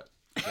vegetables, but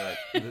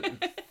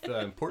the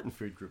important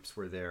food groups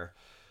were there.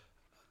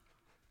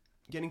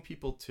 Getting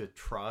people to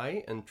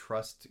try and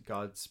trust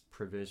God's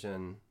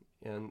provision,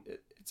 and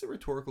it's a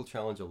rhetorical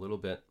challenge a little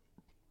bit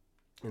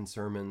in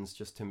sermons,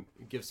 just to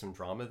give some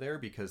drama there,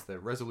 because the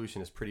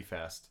resolution is pretty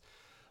fast.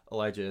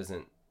 Elijah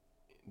isn't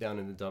down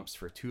in the dumps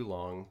for too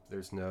long.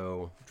 There's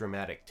no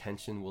dramatic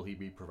tension. Will he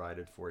be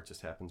provided for? It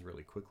just happens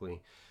really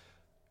quickly.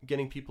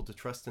 Getting people to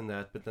trust in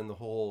that, but then the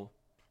whole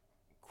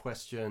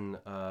question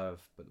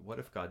of, but what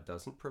if God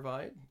doesn't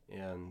provide?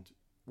 And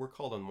we're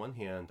called on one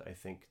hand, I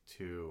think,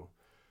 to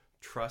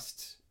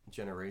trust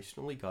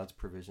generationally God's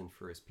provision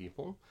for his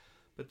people.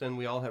 But then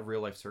we all have real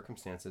life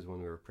circumstances when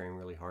we were praying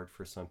really hard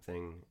for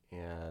something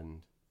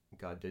and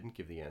God didn't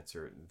give the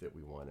answer that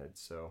we wanted.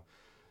 So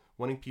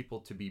wanting people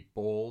to be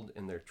bold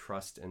in their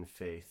trust and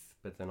faith,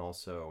 but then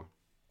also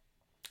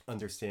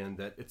understand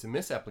that it's a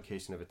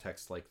misapplication of a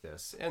text like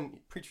this. And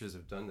preachers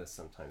have done this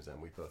sometimes,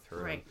 and we both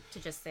heard right, to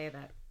just say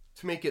that.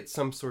 To make it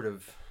some sort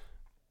of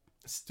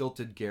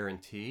stilted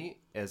guarantee,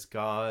 as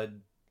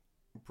God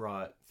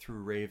brought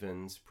through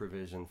ravens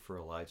provision for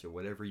Elijah.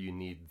 Whatever you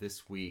need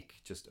this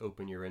week, just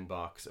open your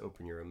inbox,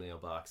 open your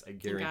mailbox. I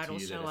guarantee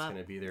you that it's going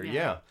to be there.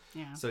 Yeah.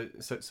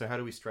 So how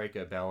do we strike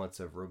a balance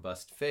of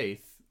robust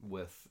faith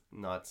with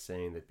not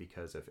saying that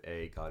because of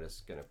A, God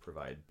is going to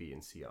provide B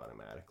and C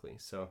automatically?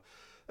 So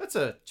that's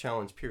a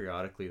challenge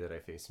periodically that I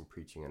face in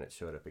preaching, and it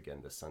showed up again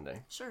this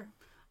Sunday. Sure.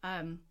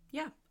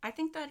 I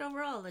think that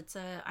overall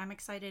I'm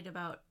excited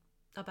about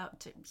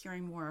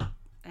hearing more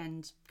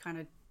and kind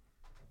of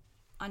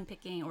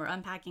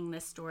unpacking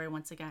this story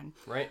once again.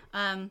 Right.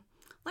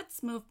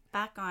 Let's move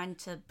back on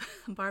to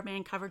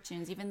Barman cover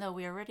tunes, even though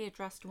we already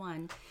addressed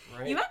one.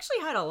 Right. You actually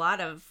had a lot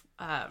of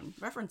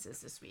references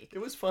this week. It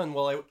was fun.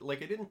 Well, I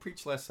didn't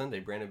preach last Sunday.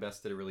 Brandon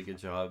Best did a really good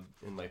job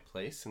in my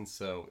place, and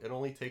so it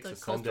only takes a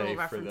Sunday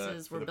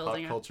for the pop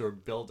culture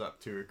build-up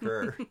to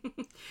occur.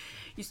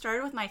 You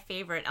started with my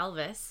favorite,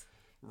 Elvis.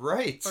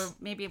 Right. Or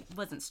maybe it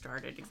wasn't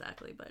started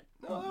exactly, but...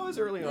 No, that was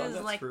early on.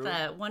 That's like true.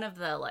 one of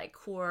the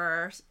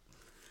core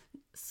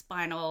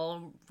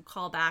spinal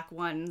callback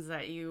ones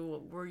that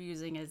you were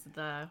using as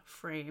the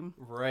frame.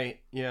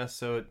 Right. Yeah.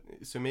 So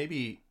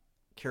maybe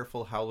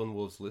careful Howlin'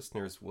 Wolves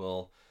listeners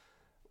will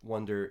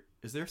wonder,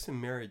 is there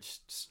some marriage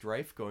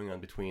strife going on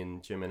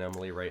between Jim and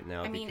Emily right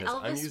now? Because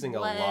Elvis I'm using a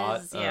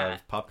lot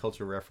of pop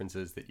culture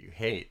references that you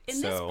hate.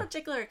 In this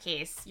particular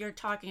case, you're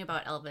talking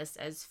about Elvis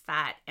as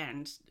fat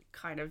and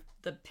kind of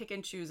the pick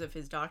and choose of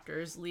his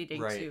doctors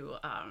leading to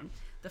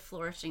the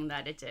flourishing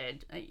that it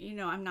did.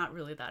 I'm not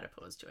really that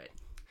opposed to it.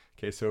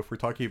 Okay, so if we're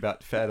talking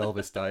about fat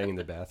Elvis dying in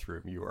the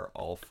bathroom, you are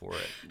all for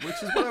it,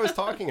 which is what I was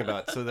talking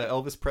about. So the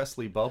Elvis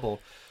Presley bubble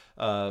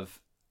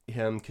of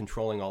him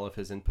controlling all of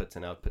his inputs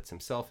and outputs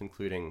himself,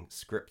 including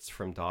scripts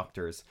from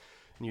doctors,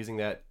 and using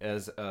that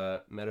as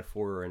a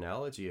metaphor or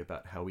analogy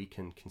about how we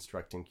can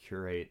construct and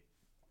curate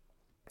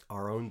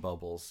our own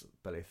bubbles,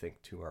 but I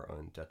think to our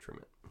own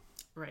detriment.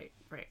 Right.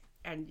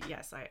 And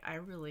yes, I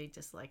really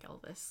dislike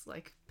Elvis,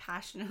 like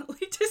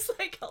passionately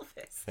dislike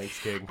Elvis.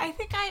 Thanks, Gig. I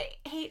think I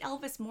hate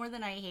Elvis more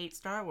than I hate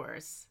Star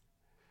Wars.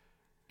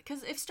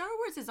 Because if Star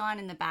Wars is on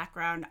in the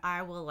background,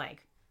 I will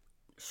like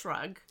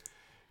shrug.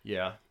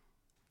 Yeah.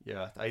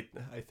 I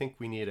think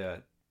we need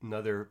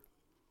another,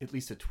 at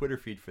least a Twitter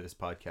feed for this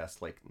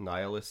podcast, like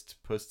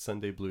Nihilist Post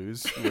Sunday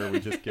Blues, where we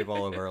just give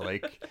all of our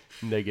like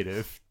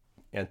negative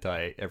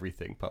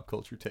anti-everything pop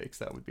culture takes.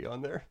 That would be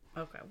on there.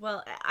 Okay.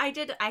 Well, I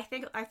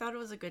thought it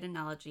was a good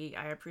analogy.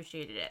 I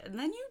appreciated it. And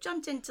then you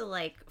jumped into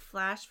like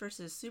Flash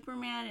versus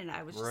Superman, and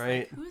I was just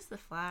like, who's the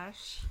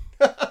Flash?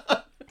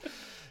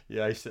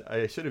 Yeah,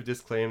 I should have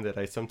disclaimed that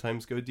I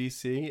sometimes go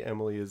DC.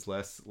 Emily is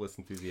less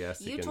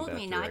enthusiastic in that direction. You told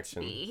me not to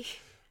be.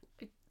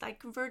 I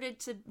converted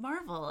to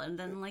Marvel, and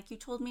then like you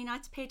told me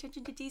not to pay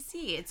attention to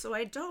DC, and so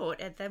I don't.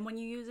 And then when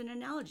you use an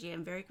analogy,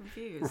 I'm very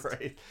confused.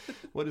 Right.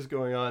 What is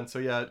going on? So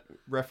yeah,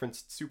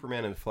 referenced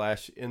Superman and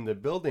Flash. In the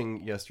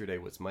building yesterday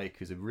was Mike,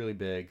 who's a really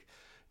big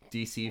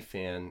DC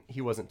fan.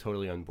 He wasn't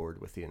totally on board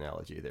with the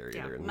analogy there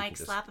either. Yeah, Mike,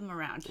 slap him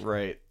around.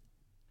 Right.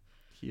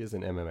 He is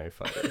an MMA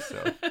fighter,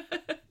 so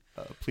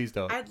please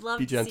don't. I'd love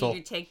be to gentle. see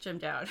you take Jim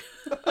down.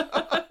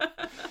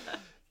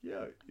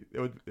 Yeah,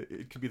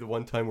 it could be the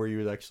one time where you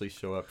would actually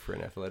show up for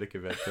an athletic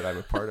event that I'm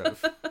a part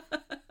of.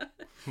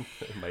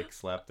 Mike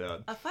slapped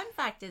out. A fun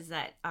fact is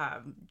that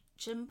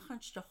Jim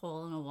punched a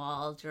hole in a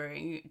wall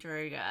during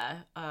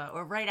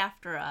or right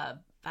after a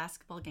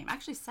basketball game.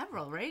 Actually,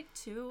 several, right?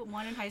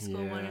 One in high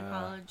school, one in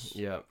college.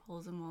 Yeah.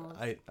 Holes in walls.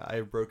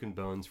 I've broken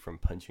bones from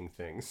punching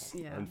things,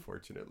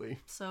 unfortunately.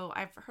 So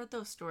I've heard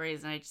those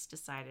stories, and I just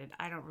decided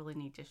I don't really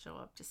need to show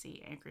up to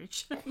see angry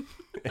Jim.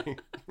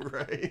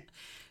 Right.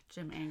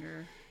 Jim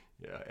Anger.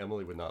 Yeah,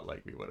 Emily would not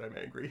like me when I'm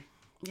angry.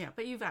 Yeah,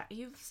 but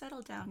you've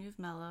settled down. You've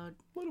mellowed.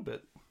 A little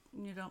bit.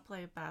 You don't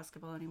play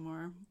basketball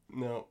anymore.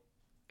 No.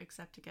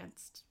 Except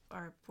against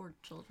our poor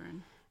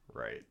children.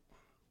 Right.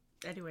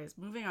 Anyways,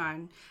 moving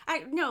on.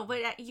 Do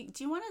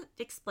you want to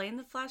explain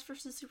the Flash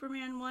versus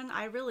Superman one?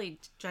 I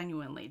really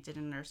genuinely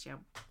didn't understand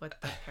what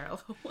the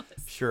parallel was.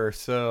 Sure.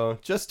 So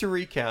just to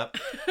recap,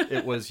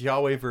 it was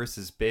Yahweh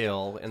versus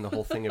Baal, and the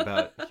whole thing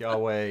about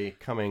Yahweh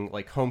coming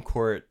like home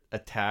court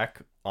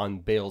attack on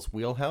Baal's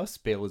wheelhouse.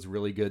 Baal is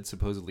really good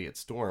supposedly at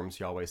storms.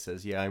 Yahweh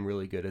says, yeah, I'm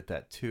really good at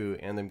that too,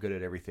 and I'm good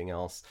at everything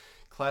else.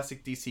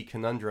 Classic DC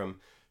conundrum.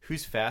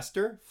 Who's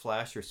faster,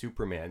 Flash or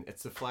Superman?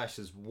 It's the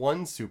Flash's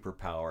one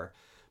superpower,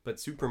 but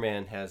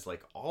Superman has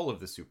like all of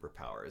the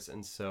superpowers,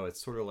 and so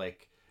it's sort of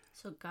like,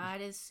 so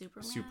God is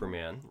Superman?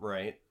 Superman,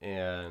 right?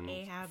 And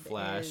Ahab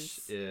Flash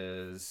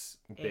is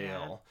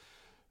Baal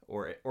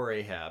or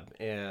Ahab,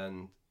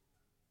 and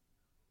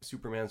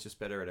Superman's just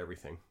better at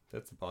everything.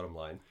 That's the bottom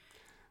line.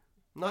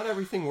 Not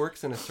everything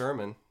works in a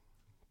sermon.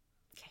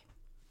 Okay.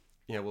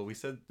 Yeah, well, we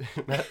said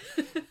Matt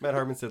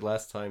Harmon said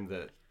last time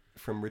that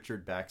from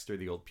Richard Baxter,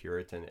 the old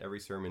Puritan, every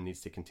sermon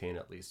needs to contain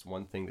at least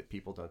one thing that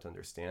people don't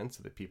understand,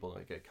 so that people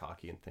don't get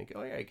cocky and think,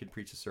 oh yeah, I could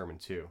preach a sermon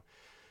too.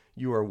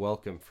 You are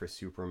welcome for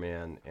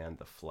Superman and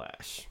the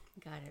Flash.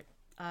 Got it.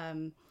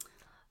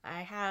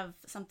 I have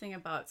something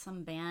about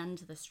some band,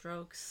 The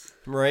Strokes.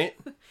 Right?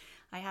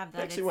 I have that.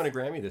 They actually won a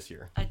Grammy this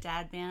year. A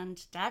dad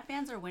band. Dad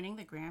bands are winning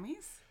the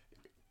Grammys?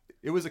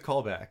 It was a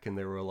callback, and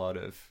there were a lot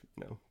of,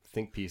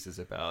 think pieces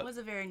about it was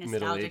a very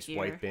nostalgic middle-aged year.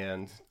 white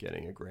band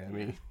getting a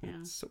Grammy. Yeah.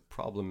 It's so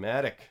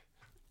problematic.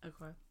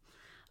 Okay.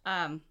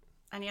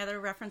 Any other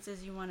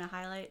references you want to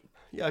highlight?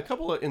 Yeah, a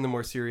couple in the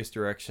more serious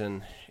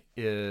direction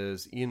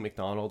is Ian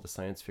MacDonald, the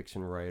science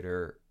fiction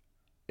writer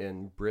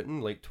in Britain,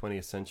 late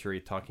 20th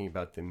century, talking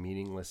about the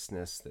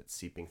meaninglessness that's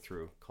seeping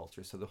through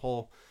culture. So the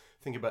whole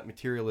thing about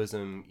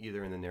materialism,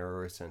 either in the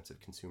narrower sense of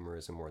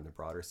consumerism or in the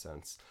broader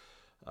sense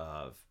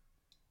of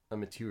a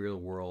material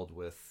world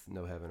with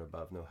no heaven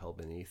above, no hell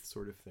beneath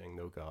sort of thing,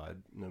 no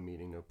God, no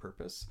meaning, no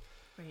purpose.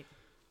 Right.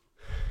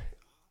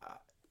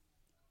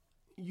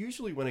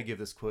 Usually when I give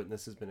this quote, and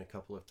this has been a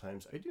couple of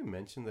times, I do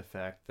mention the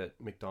fact that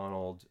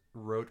MacDonald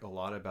wrote a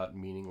lot about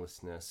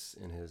meaninglessness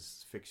in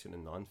his fiction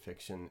and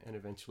nonfiction and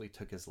eventually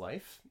took his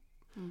life.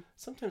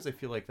 Sometimes I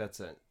feel like that's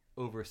an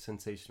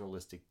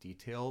over-sensationalistic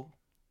detail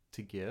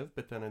to give,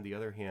 but then on the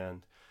other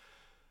hand,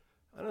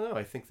 I don't know.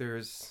 I think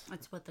there's...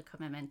 That's what the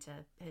commitment to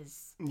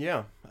his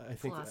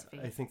philosophy.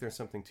 I think there's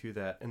something to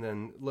that. And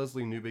then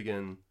Leslie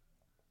Newbigin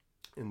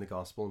in The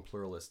Gospel and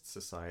Pluralist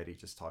Society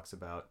just talks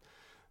about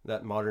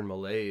that modern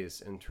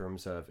malaise in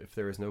terms of if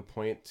there is no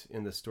point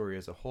in the story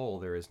as a whole,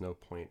 there is no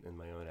point in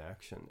my own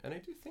action. And I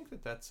do think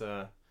that that's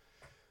a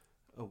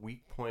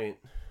weak point,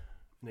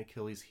 an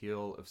Achilles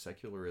heel of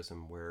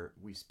secularism, where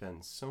we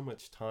spend so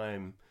much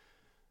time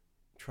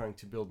trying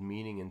to build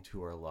meaning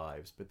into our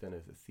lives, but then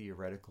at the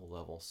theoretical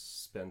level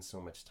spend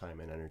so much time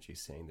and energy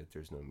saying that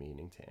there's no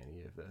meaning to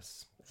any of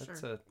this.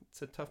 It's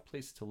a tough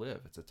place to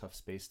live. It's a tough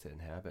space to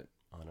inhabit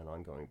on an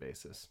ongoing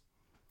basis.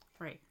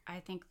 Right. I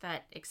think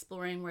that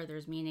exploring where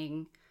there's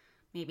meaning,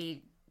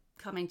 maybe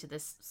coming to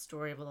this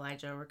story of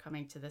Elijah or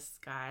coming to this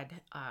God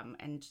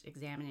and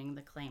examining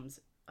the claims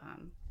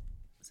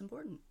is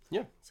important.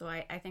 Yeah. So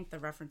I think the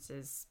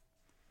references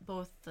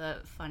both the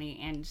funny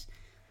and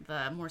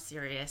the more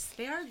serious.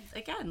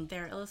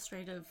 They're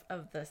illustrative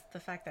of the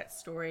fact that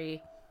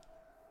story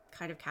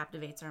kind of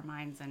captivates our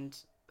minds and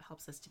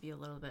helps us to be a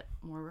little bit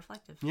more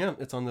reflective. Yeah,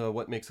 it's on the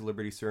What Makes a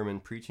Liberty Sermon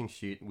preaching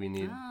sheet. We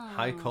need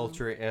high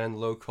culture and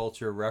low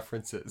culture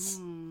references.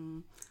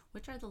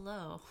 Which are the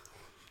low?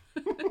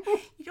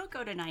 You don't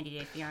go to 90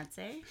 Day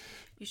Fiancé.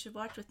 You should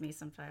watch with me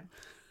sometime.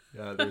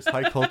 Yeah, there's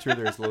high culture,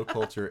 there's low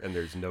culture, and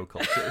there's no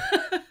culture.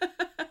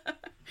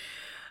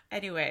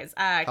 Anyways,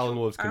 Helen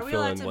Wolves can are we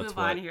fill allowed in to what's move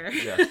what. on here?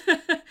 Yes.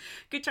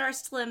 Guitar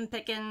slim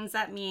pickings.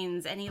 That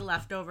means any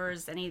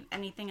leftovers,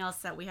 anything else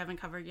that we haven't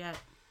covered yet?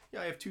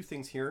 Yeah, I have two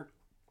things here.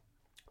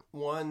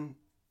 One,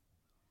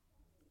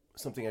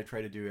 something I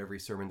try to do every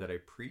sermon that I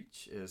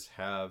preach is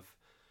have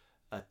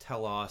a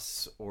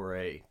telos or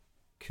a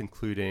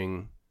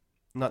concluding,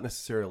 not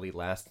necessarily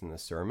last in the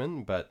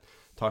sermon, but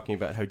talking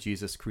about how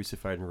Jesus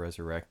crucified and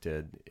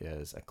resurrected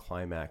is a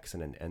climax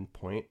and an end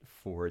point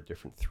for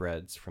different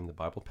threads from the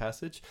Bible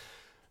passage.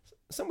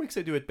 Some weeks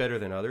I do it better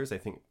than others, I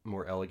think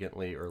more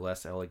elegantly or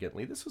less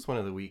elegantly. This was one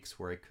of the weeks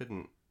where I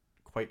couldn't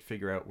quite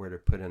figure out where to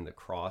put in the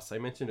cross. I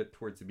mentioned it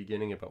towards the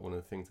beginning about one of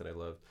the things that I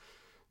loved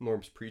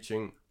Norm's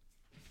preaching.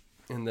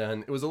 And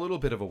then it was a little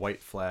bit of a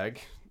white flag,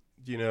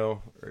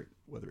 or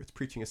whether it's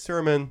preaching a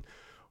sermon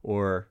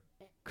or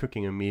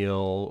cooking a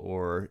meal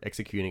or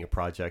executing a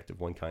project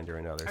of one kind or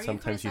another.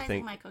 Sometimes you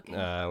think my cooking?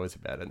 It was a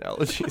bad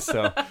analogy.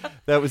 So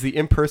that was the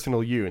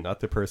impersonal you, not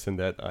the person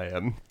that I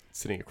am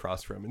sitting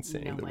across from and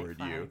saying the word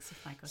you.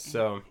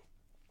 So,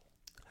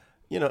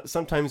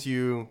 sometimes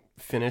you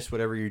finish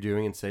whatever you're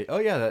doing and say, oh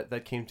yeah,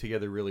 that came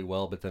together really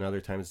well. But then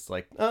other times it's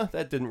like,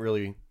 that didn't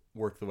really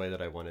work the way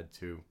that I wanted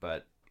to,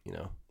 but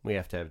we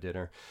have to have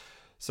dinner.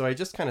 So I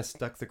just kind of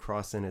stuck the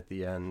cross in at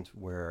the end,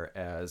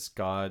 whereas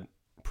God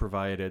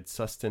provided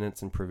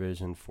sustenance and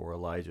provision for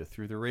Elijah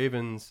through the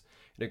ravens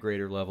at a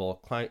greater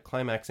level,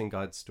 climaxing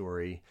God's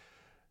story.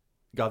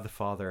 God the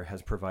Father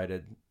has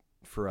provided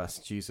for us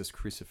Jesus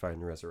crucified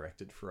and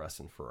resurrected for us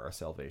and for our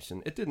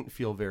salvation. It didn't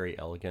feel very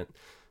elegant,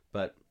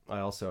 but I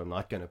also am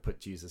not going to put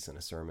Jesus in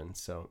a sermon,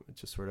 so it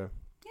just sort of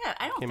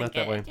I don't came think out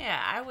that way.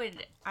 Yeah,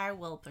 I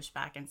will push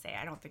back and say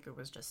I don't think it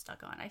was just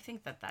stuck on. I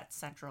think that's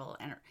central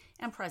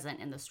and present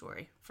in the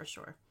story for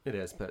sure. It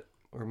is, but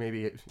or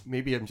maybe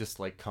I'm just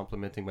like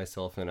complimenting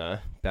myself in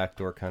a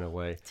backdoor kind of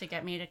way. To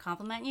get me to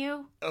compliment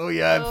you? Oh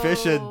yeah, I'm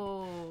fishing.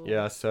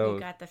 Yeah, so you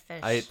got the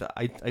fish.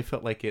 I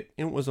felt like it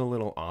was a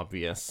little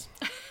obvious.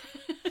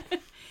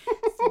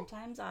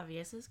 Sometimes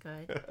obvious is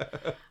good,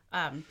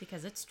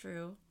 because it's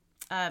true.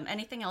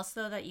 Anything else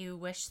though that you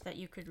wish that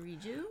you could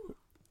redo?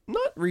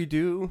 Not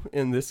redo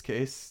in this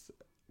case,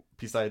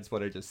 besides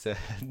what I just said.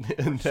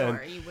 And then,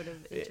 sure, you would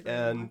have integrated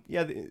and more.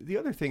 yeah, the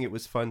other thing, it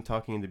was fun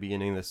talking in the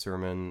beginning of the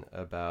sermon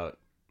about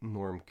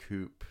Norm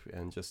Coop,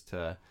 and just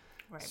to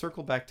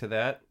circle back to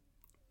that.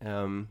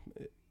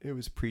 It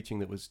was preaching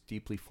that was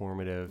deeply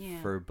formative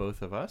for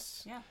both of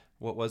us. Yeah.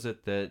 What was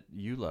it that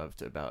you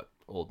loved about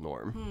old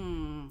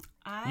Norm?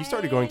 You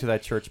started going to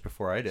that church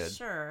before I did.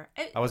 Sure.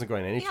 I wasn't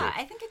going to any church. Yeah,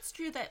 I think it's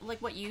true that,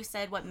 like what you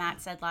said, what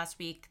Matt said last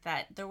week,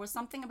 that there was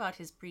something about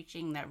his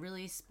preaching that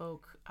really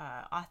spoke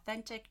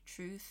authentic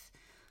truth,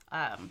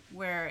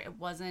 where it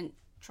wasn't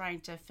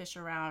trying to fish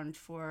around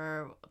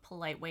for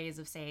polite ways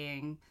of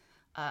saying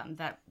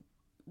that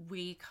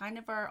we kind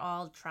of are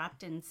all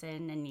trapped in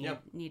sin and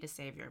need a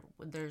savior.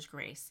 There's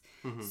grace.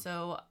 Mm-hmm.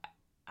 So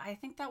I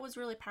think that was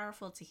really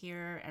powerful to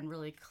hear and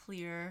really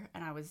clear,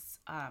 and I was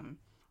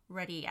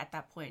ready at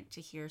that point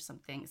to hear some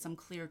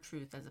clear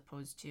truth as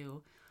opposed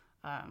to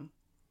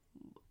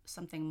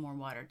something more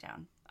watered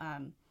down.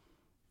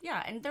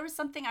 And there was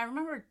something I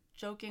remember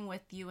joking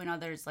with you and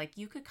others, like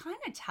you could kind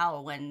of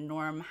tell when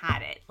Norm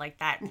had it, like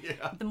that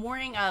the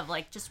morning of,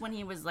 like just when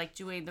he was like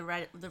doing the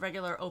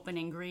regular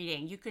opening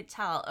greeting, you could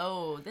tell,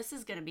 oh, this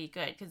is gonna be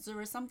good, because there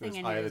was something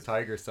in Eye his of the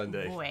Tiger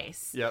Sunday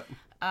voice. Yep.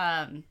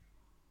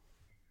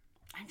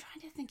 I'm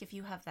trying to think if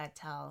you have that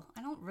tell.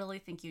 I don't really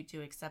think you do,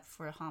 except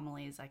for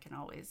homilies. I can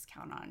always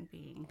count on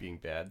being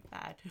bad.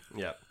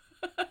 Yeah.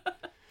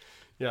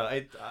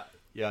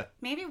 Yeah.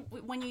 Maybe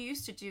when you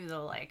used to do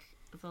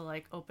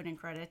the opening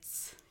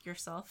credits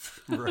yourself,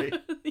 right?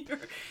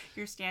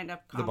 your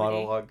stand-up comedy. The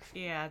monologue.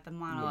 Yeah, the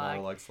monologue.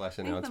 The monologue /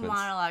 announcements. The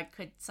monologue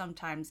could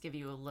sometimes give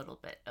you a little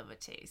bit of a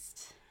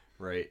taste.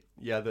 Right.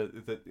 Yeah.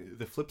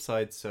 The flip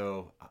side.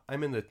 So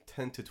I'm in the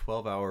 10 to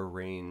 12 hour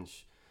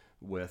range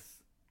with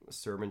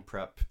sermon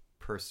prep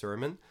per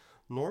sermon.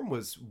 Norm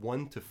was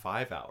 1 to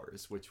 5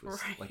 hours, which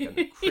was like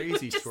a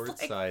crazy short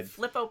side.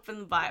 Flip open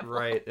the Bible.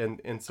 Right.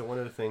 And so one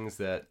of the things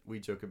that we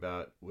joke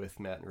about with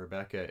Matt and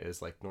Rebecca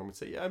is, like, Norm would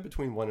say, yeah, I'm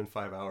between 1 and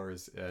 5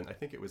 hours. And I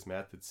think it was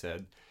Matt that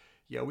said,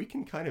 yeah, we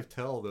can kind of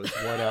tell those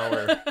 1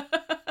 hour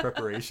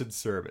preparation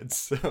sermons.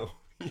 So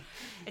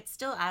it's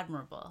still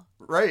admirable.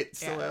 Right.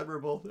 Still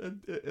admirable.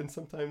 And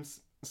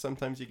sometimes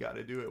you got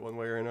to do it one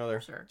way or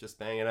another. Sure. Just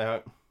bang it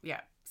out.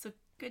 Yeah. So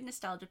good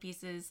nostalgia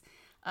pieces.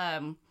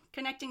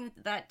 Connecting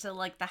that to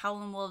like the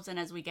Howlin' Wolves, and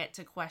as we get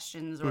to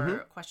questions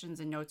or questions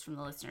and notes from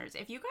the listeners,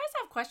 if you guys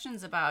have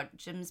questions about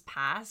Jim's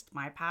past,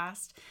 my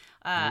past.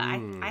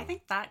 I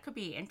think that could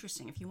be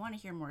interesting. If you want to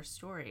hear more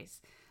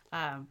stories,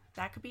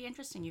 that could be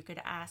interesting. You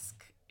could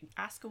ask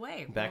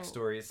away.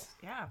 Backstories.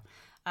 Yeah.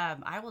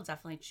 I will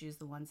definitely choose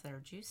the ones that are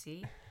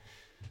juicy.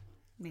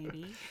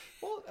 Maybe.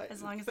 Well,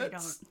 as long as they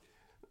don't.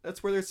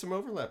 That's where there's some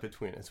overlap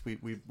between us. We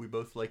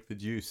both like the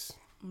juice.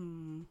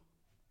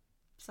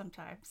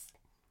 Sometimes.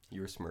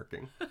 You're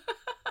smirking.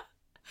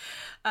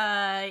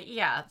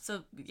 Yeah.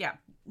 So, yeah.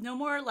 No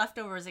more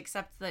leftovers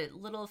except the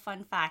little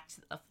fun fact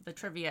of the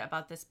trivia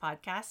about this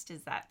podcast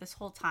is that this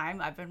whole time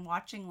I've been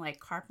watching like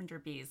carpenter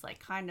bees like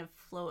kind of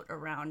float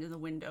around in the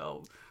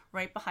window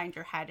right behind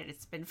your head, and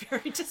it's been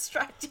very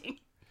distracting.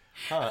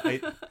 I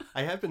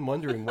have been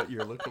wondering what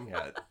you're looking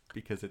at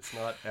because it's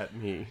not at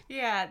me.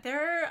 Yeah,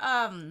 they're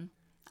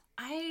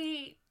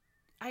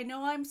I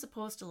know I'm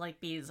supposed to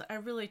like bees. I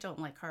really don't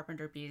like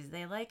carpenter bees.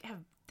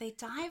 They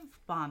dive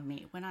bomb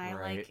me when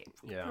I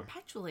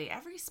perpetually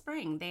every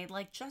spring. They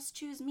just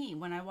choose me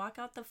when I walk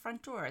out the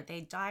front door.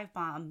 They dive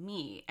bomb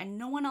me and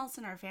no one else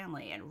in our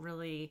family, and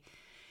really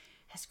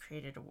has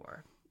created a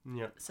war.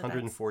 Yeah, so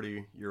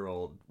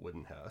 140-year-old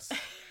wooden house.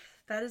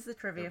 That is the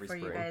trivia for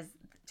you guys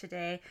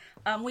today.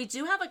 We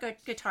do have a good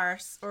guitar,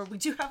 or we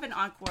do have an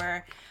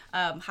encore,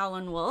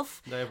 Howlin'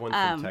 Wolf. I have one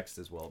from text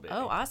as well, baby.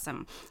 Oh,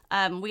 awesome.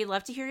 We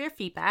love to hear your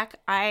feedback.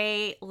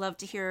 I love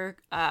to hear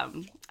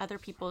other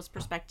people's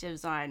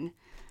perspectives on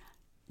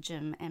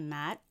Jim and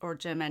Matt, or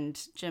Jim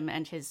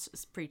and his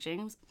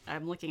preaching.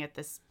 I'm looking at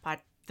this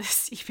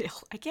email.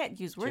 I can't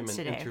use words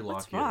today.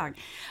 What's wrong?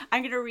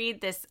 I'm going to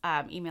read this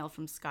email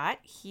from Scott.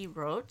 He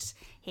wrote,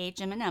 "Hey,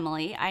 Jim and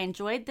Emily. I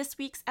enjoyed this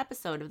week's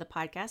episode of the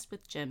podcast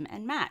with Jim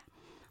and Matt.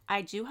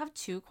 I do have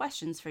 2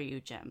 questions for you,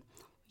 Jim.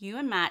 You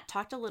and Matt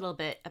talked a little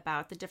bit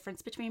about the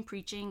difference between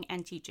preaching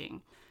and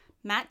teaching.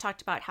 Matt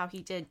talked about how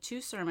he did 2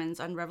 sermons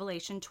on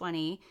Revelation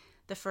 20,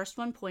 the first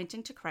one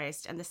pointing to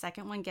Christ and the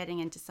second one getting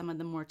into some of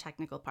the more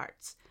technical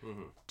parts.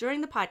 Mm-hmm.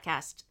 During the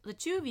podcast, the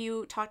 2 of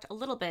you talked a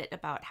little bit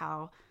about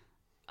how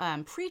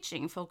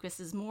preaching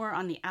focuses more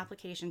on the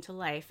application to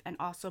life and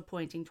also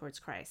pointing towards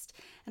Christ.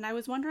 And I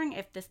was wondering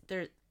if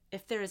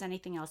there is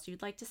anything else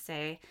you'd like to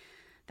say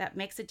that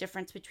makes a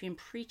difference between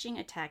preaching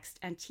a text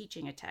and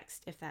teaching a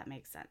text, if that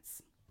makes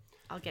sense."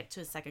 I'll get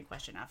to a second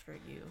question after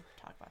you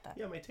talk about that.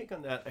 Yeah, my take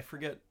on that, I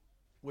forget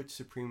which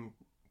Supreme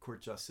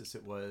Court justice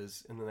it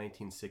was in the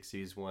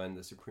 1960s when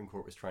the Supreme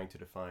Court was trying to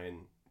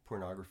define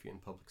pornography in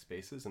public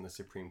spaces, and the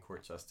Supreme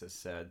Court justice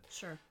said,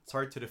 "Sure, it's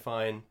hard to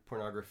define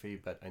pornography,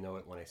 but I know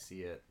it when I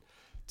see it."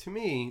 To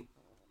me,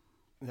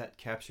 that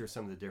captures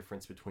some of the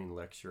difference between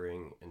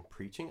lecturing and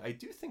preaching. I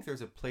do think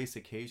there's a place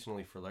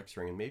occasionally for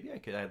lecturing, and maybe I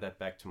could add that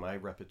back to my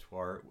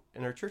repertoire.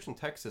 In our church in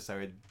Texas, I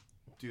would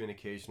do an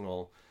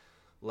occasional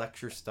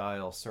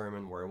lecture-style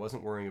sermon where I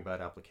wasn't worrying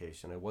about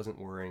application. I wasn't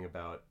worrying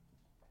about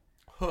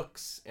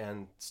hooks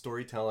and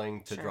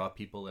storytelling to draw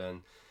people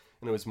in.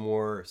 And it was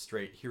more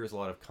straight, here's a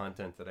lot of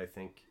content that I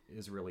think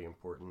is really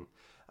important.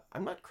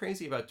 I'm not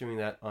crazy about doing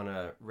that on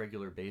a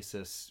regular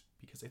basis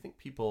because I think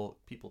people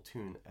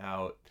tune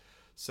out.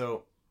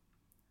 So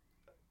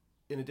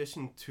in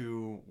addition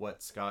to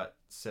what Scott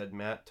said,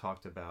 Matt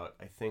talked about,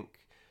 I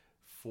think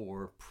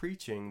for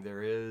preaching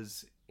there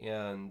is,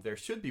 and there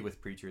should be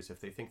with preachers, if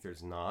they think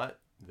there's not,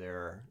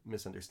 they're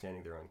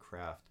misunderstanding their own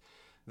craft.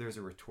 There's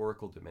a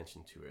rhetorical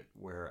dimension to it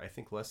where I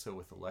think less so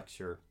with a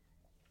lecture.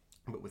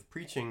 But with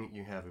preaching,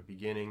 you have a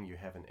beginning, you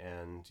have an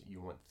end, you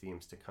want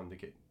themes to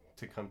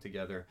come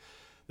together.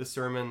 The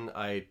sermon,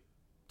 I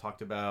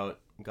talked about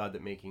God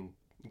that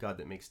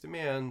makes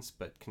demands,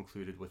 but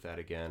concluded with that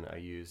again. I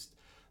used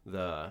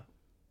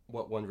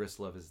what wondrous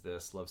love is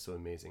this, love so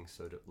amazing,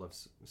 love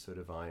so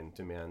divine,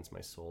 demands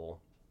my soul,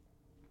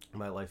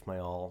 my life, my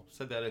all.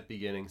 Said that at the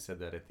beginning, said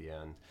that at the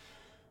end.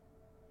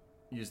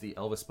 Use the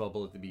Elvis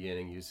bubble at the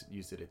beginning,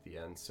 use it at the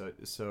end.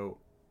 So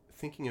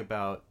thinking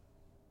about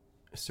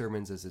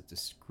sermons as a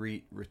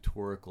discrete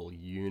rhetorical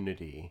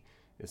unity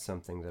is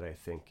something that I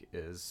think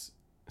is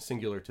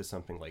singular to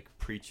something like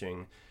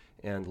preaching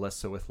and less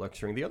so with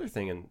lecturing. The other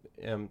thing,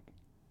 and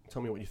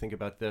tell me what you think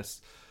about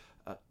this,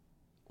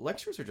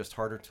 lectures are just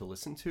harder to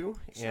listen to.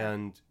 Sure.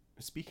 And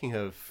speaking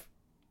of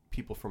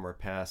people from our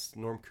past,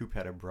 Norm Coop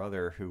had a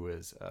brother who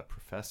was a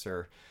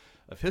professor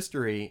of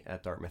history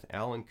at Dartmouth,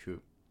 Alan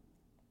Coop,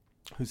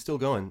 who's still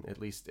going, at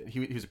least.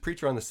 He was a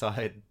preacher on the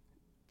side,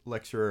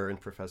 lecturer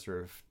and professor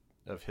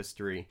of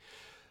history.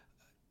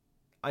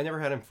 I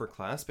never had him for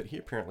class, but he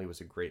apparently was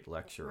a great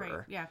lecturer.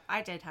 Right, yeah,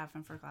 I did have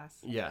him for class.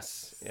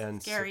 Yes.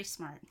 And scary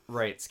smart.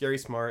 Right, scary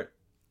smart.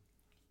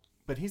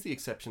 But he's the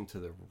exception to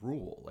the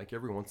rule. Like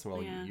every once in a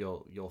while,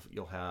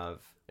 you'll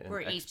have an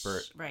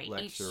expert lecturer.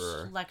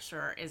 Each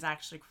lecturer is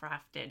actually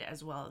crafted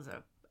as well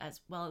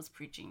as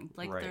preaching.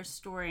 Like there's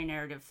story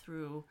narrative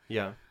through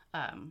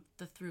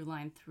the through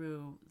line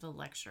through the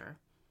lecture.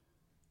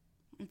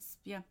 That's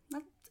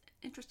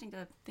interesting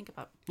to think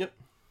about. Yep.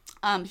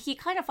 He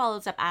kind of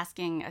follows up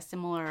asking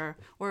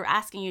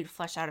asking you to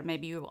flesh out,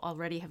 maybe you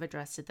already have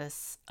addressed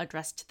this,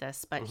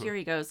 but here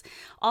he goes.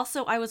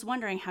 Also, I was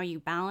wondering how you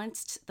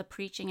balanced the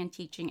preaching and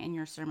teaching in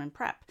your sermon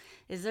prep.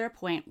 Is there a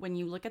point when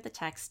you look at the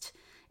text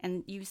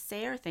and you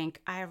say or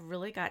think, I have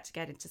really got to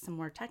get into some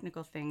more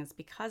technical things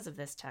because of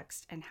this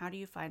text, and how do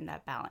you find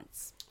that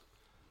balance?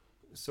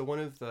 So one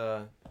of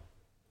the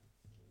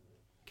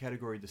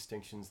category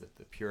distinctions that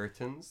the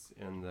Puritans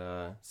in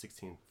the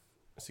 1600s,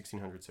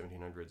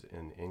 1700s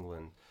in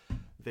England,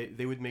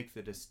 they would make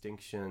the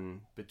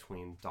distinction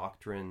between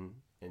doctrine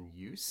and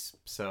use.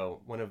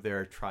 So one of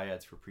their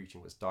triads for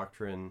preaching was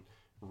doctrine,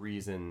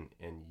 reason,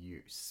 and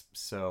use.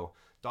 So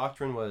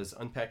doctrine was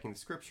unpacking the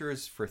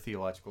scriptures for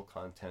theological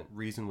content.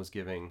 Reason was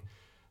giving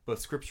both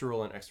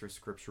scriptural and extra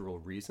scriptural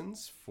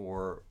reasons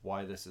for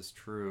why this is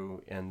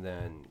true. And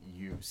then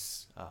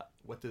use.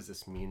 What does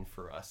this mean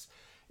for us?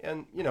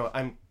 And,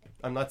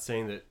 I'm not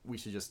saying that we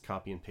should just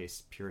copy and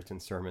paste Puritan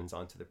sermons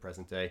onto the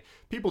present day.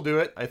 People do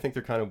it. I think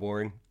they're kind of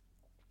boring.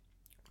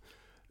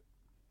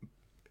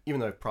 Even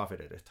though I've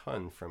profited a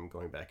ton from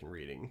going back and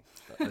reading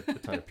a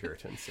ton of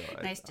Puritans. So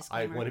nice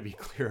I want to be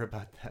clear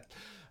about that.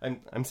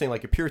 I'm saying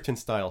like a Puritan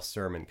style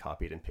sermon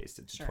copied and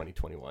pasted to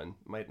 2021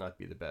 might not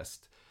be the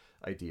best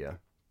idea.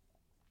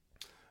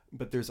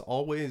 But there's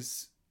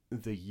always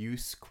the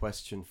use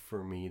question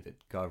for me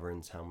that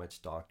governs how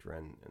much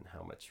doctrine and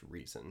how much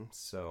reason.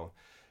 So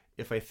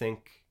if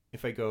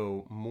I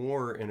go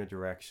more in a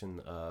direction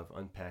of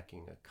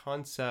unpacking a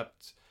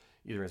concept,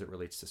 either as it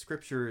relates to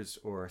scriptures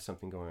or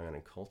something going on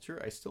in culture,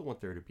 I still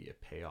want there to be a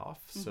payoff.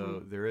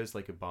 So there is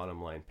like a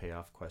bottom line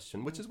payoff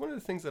question, which is one of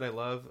the things that I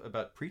love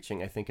about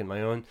preaching. I think in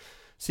my own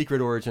Secret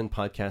Origin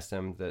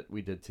podcast that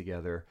we did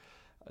together,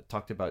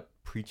 talked about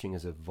preaching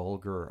as a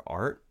vulgar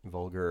art,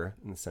 vulgar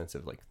in the sense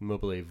of like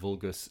mobile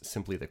vulgus,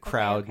 simply the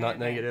crowd, not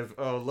negative.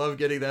 Oh, love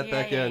getting that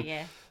back in.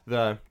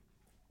 Yeah.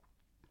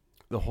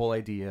 The whole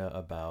idea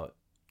about,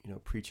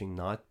 preaching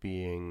not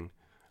being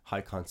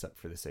high concept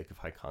for the sake of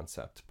high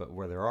concept, but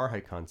where there are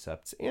high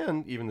concepts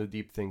and even the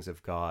deep things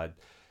of God,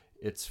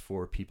 it's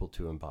for people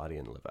to embody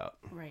and live out.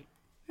 Right.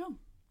 Oh,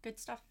 good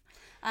stuff.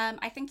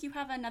 I think you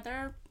have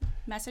another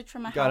message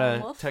from Got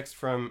Howlin' Wolf. Text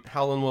from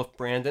Howlin' Wolf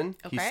Brandon.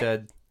 Okay. He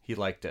said he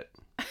liked it.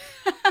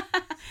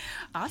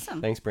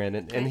 Awesome. Thanks,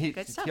 Brandon. And he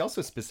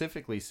also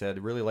specifically said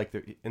really liked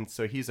it. And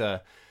so he's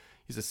a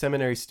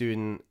seminary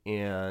student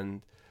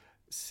and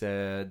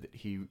said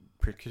he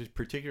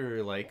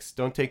particularly likes,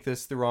 don't take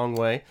this the wrong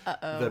way,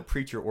 the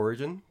preacher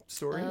origin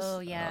stories. Oh,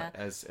 yeah.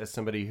 As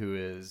somebody who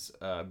is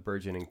a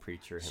burgeoning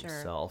preacher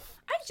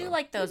himself. I do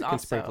like those also. You can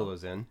sprinkle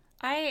those in.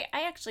 I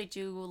actually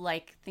do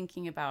like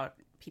thinking about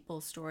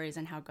people's stories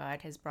and how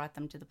God has brought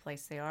them to the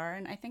place they are.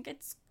 And I think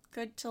it's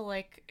good to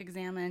like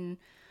examine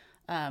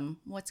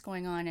what's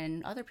going on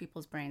in other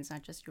people's brains,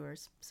 not just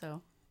yours.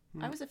 So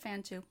I was a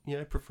fan too.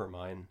 Yeah, I prefer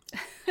mine.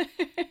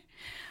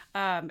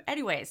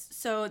 Anyways,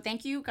 so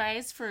thank you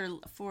guys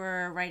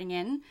for writing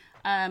in.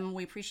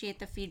 We appreciate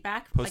the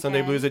feedback.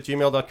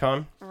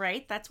 PostSundayBlues@gmail.com.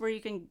 Right. That's where you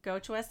can go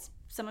to us.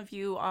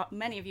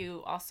 Many of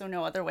you also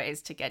know other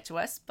ways to get to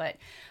us, but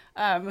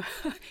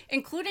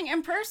including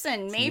in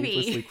person, maybe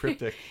needlessly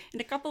cryptic. In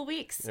a couple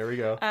weeks. There we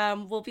go.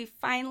 We'll be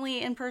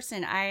finally in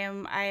person. I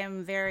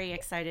am very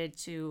excited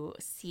to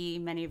see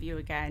many of you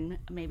again.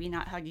 Maybe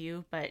not hug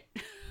you, but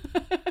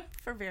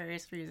for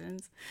various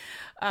reasons.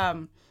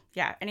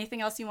 Yeah.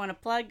 Anything else you want to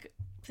plug?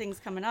 Things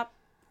coming up?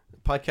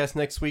 Podcast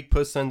next week,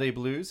 Post Sunday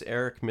Blues.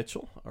 Eric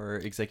Mitchell, our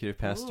executive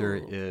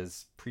pastor,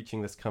 is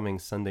preaching this coming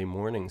Sunday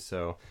morning.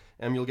 So,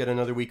 you'll get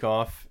another week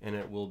off, and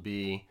it will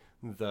be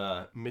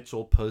the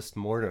Mitchell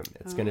Postmortem.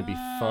 It's going to be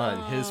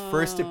fun. His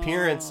first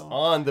appearance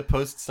on the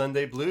Post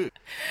Sunday Blues.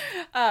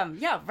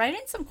 Yeah, write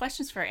in some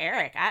questions for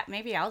Eric.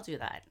 Maybe I'll do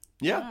that.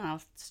 Yeah. I don't know.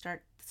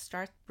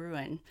 Start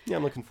brewing. Yeah,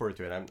 I'm looking forward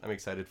to it. I'm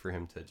excited for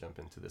him to jump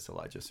into this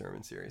Elijah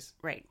sermon series.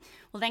 Right.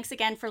 Well, thanks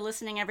again for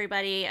listening,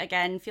 everybody.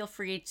 Again, feel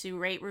free to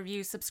rate,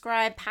 review,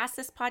 subscribe, pass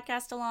this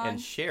podcast along.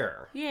 And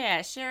share.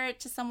 Yeah, share it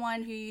to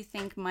someone who you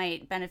think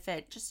might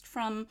benefit just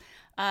from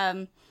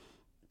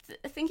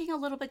thinking a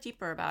little bit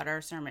deeper about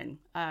our sermon,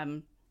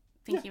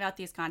 thinking about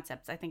these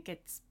concepts. I think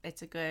it's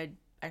a good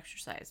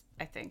exercise,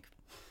 I think.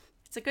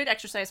 It's a good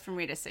exercise for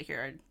me to sit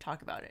here and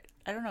talk about it.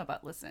 I don't know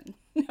about listen.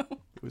 No.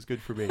 It was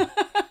good for me.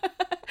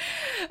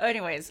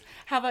 Anyways,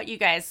 how about you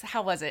guys?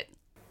 How was it?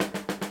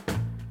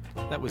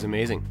 That was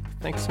amazing.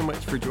 Thanks so much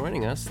for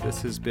joining us.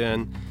 This has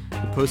been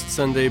the Post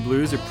Sunday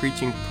Blues, a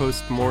preaching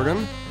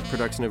post-mortem,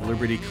 production of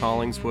Liberty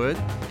Collingswood.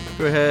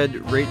 Go ahead,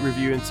 rate,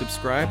 review, and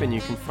subscribe, and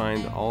you can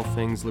find all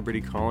things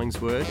Liberty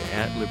Collingswood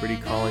at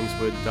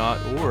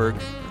libertycollingswood.org.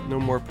 No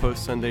more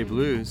Post Sunday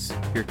Blues.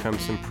 Here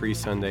comes some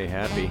pre-Sunday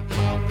happy.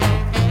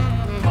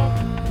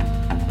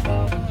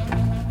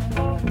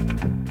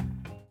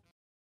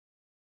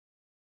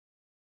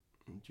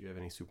 Do you have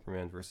any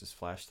Superman versus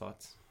Flash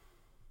thoughts?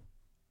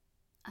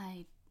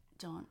 I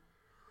don't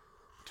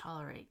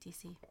tolerate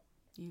DC.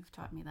 You've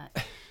taught me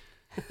that.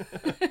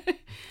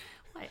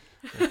 What?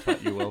 I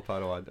taught you well,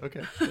 Padawan.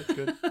 Okay, that's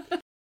good.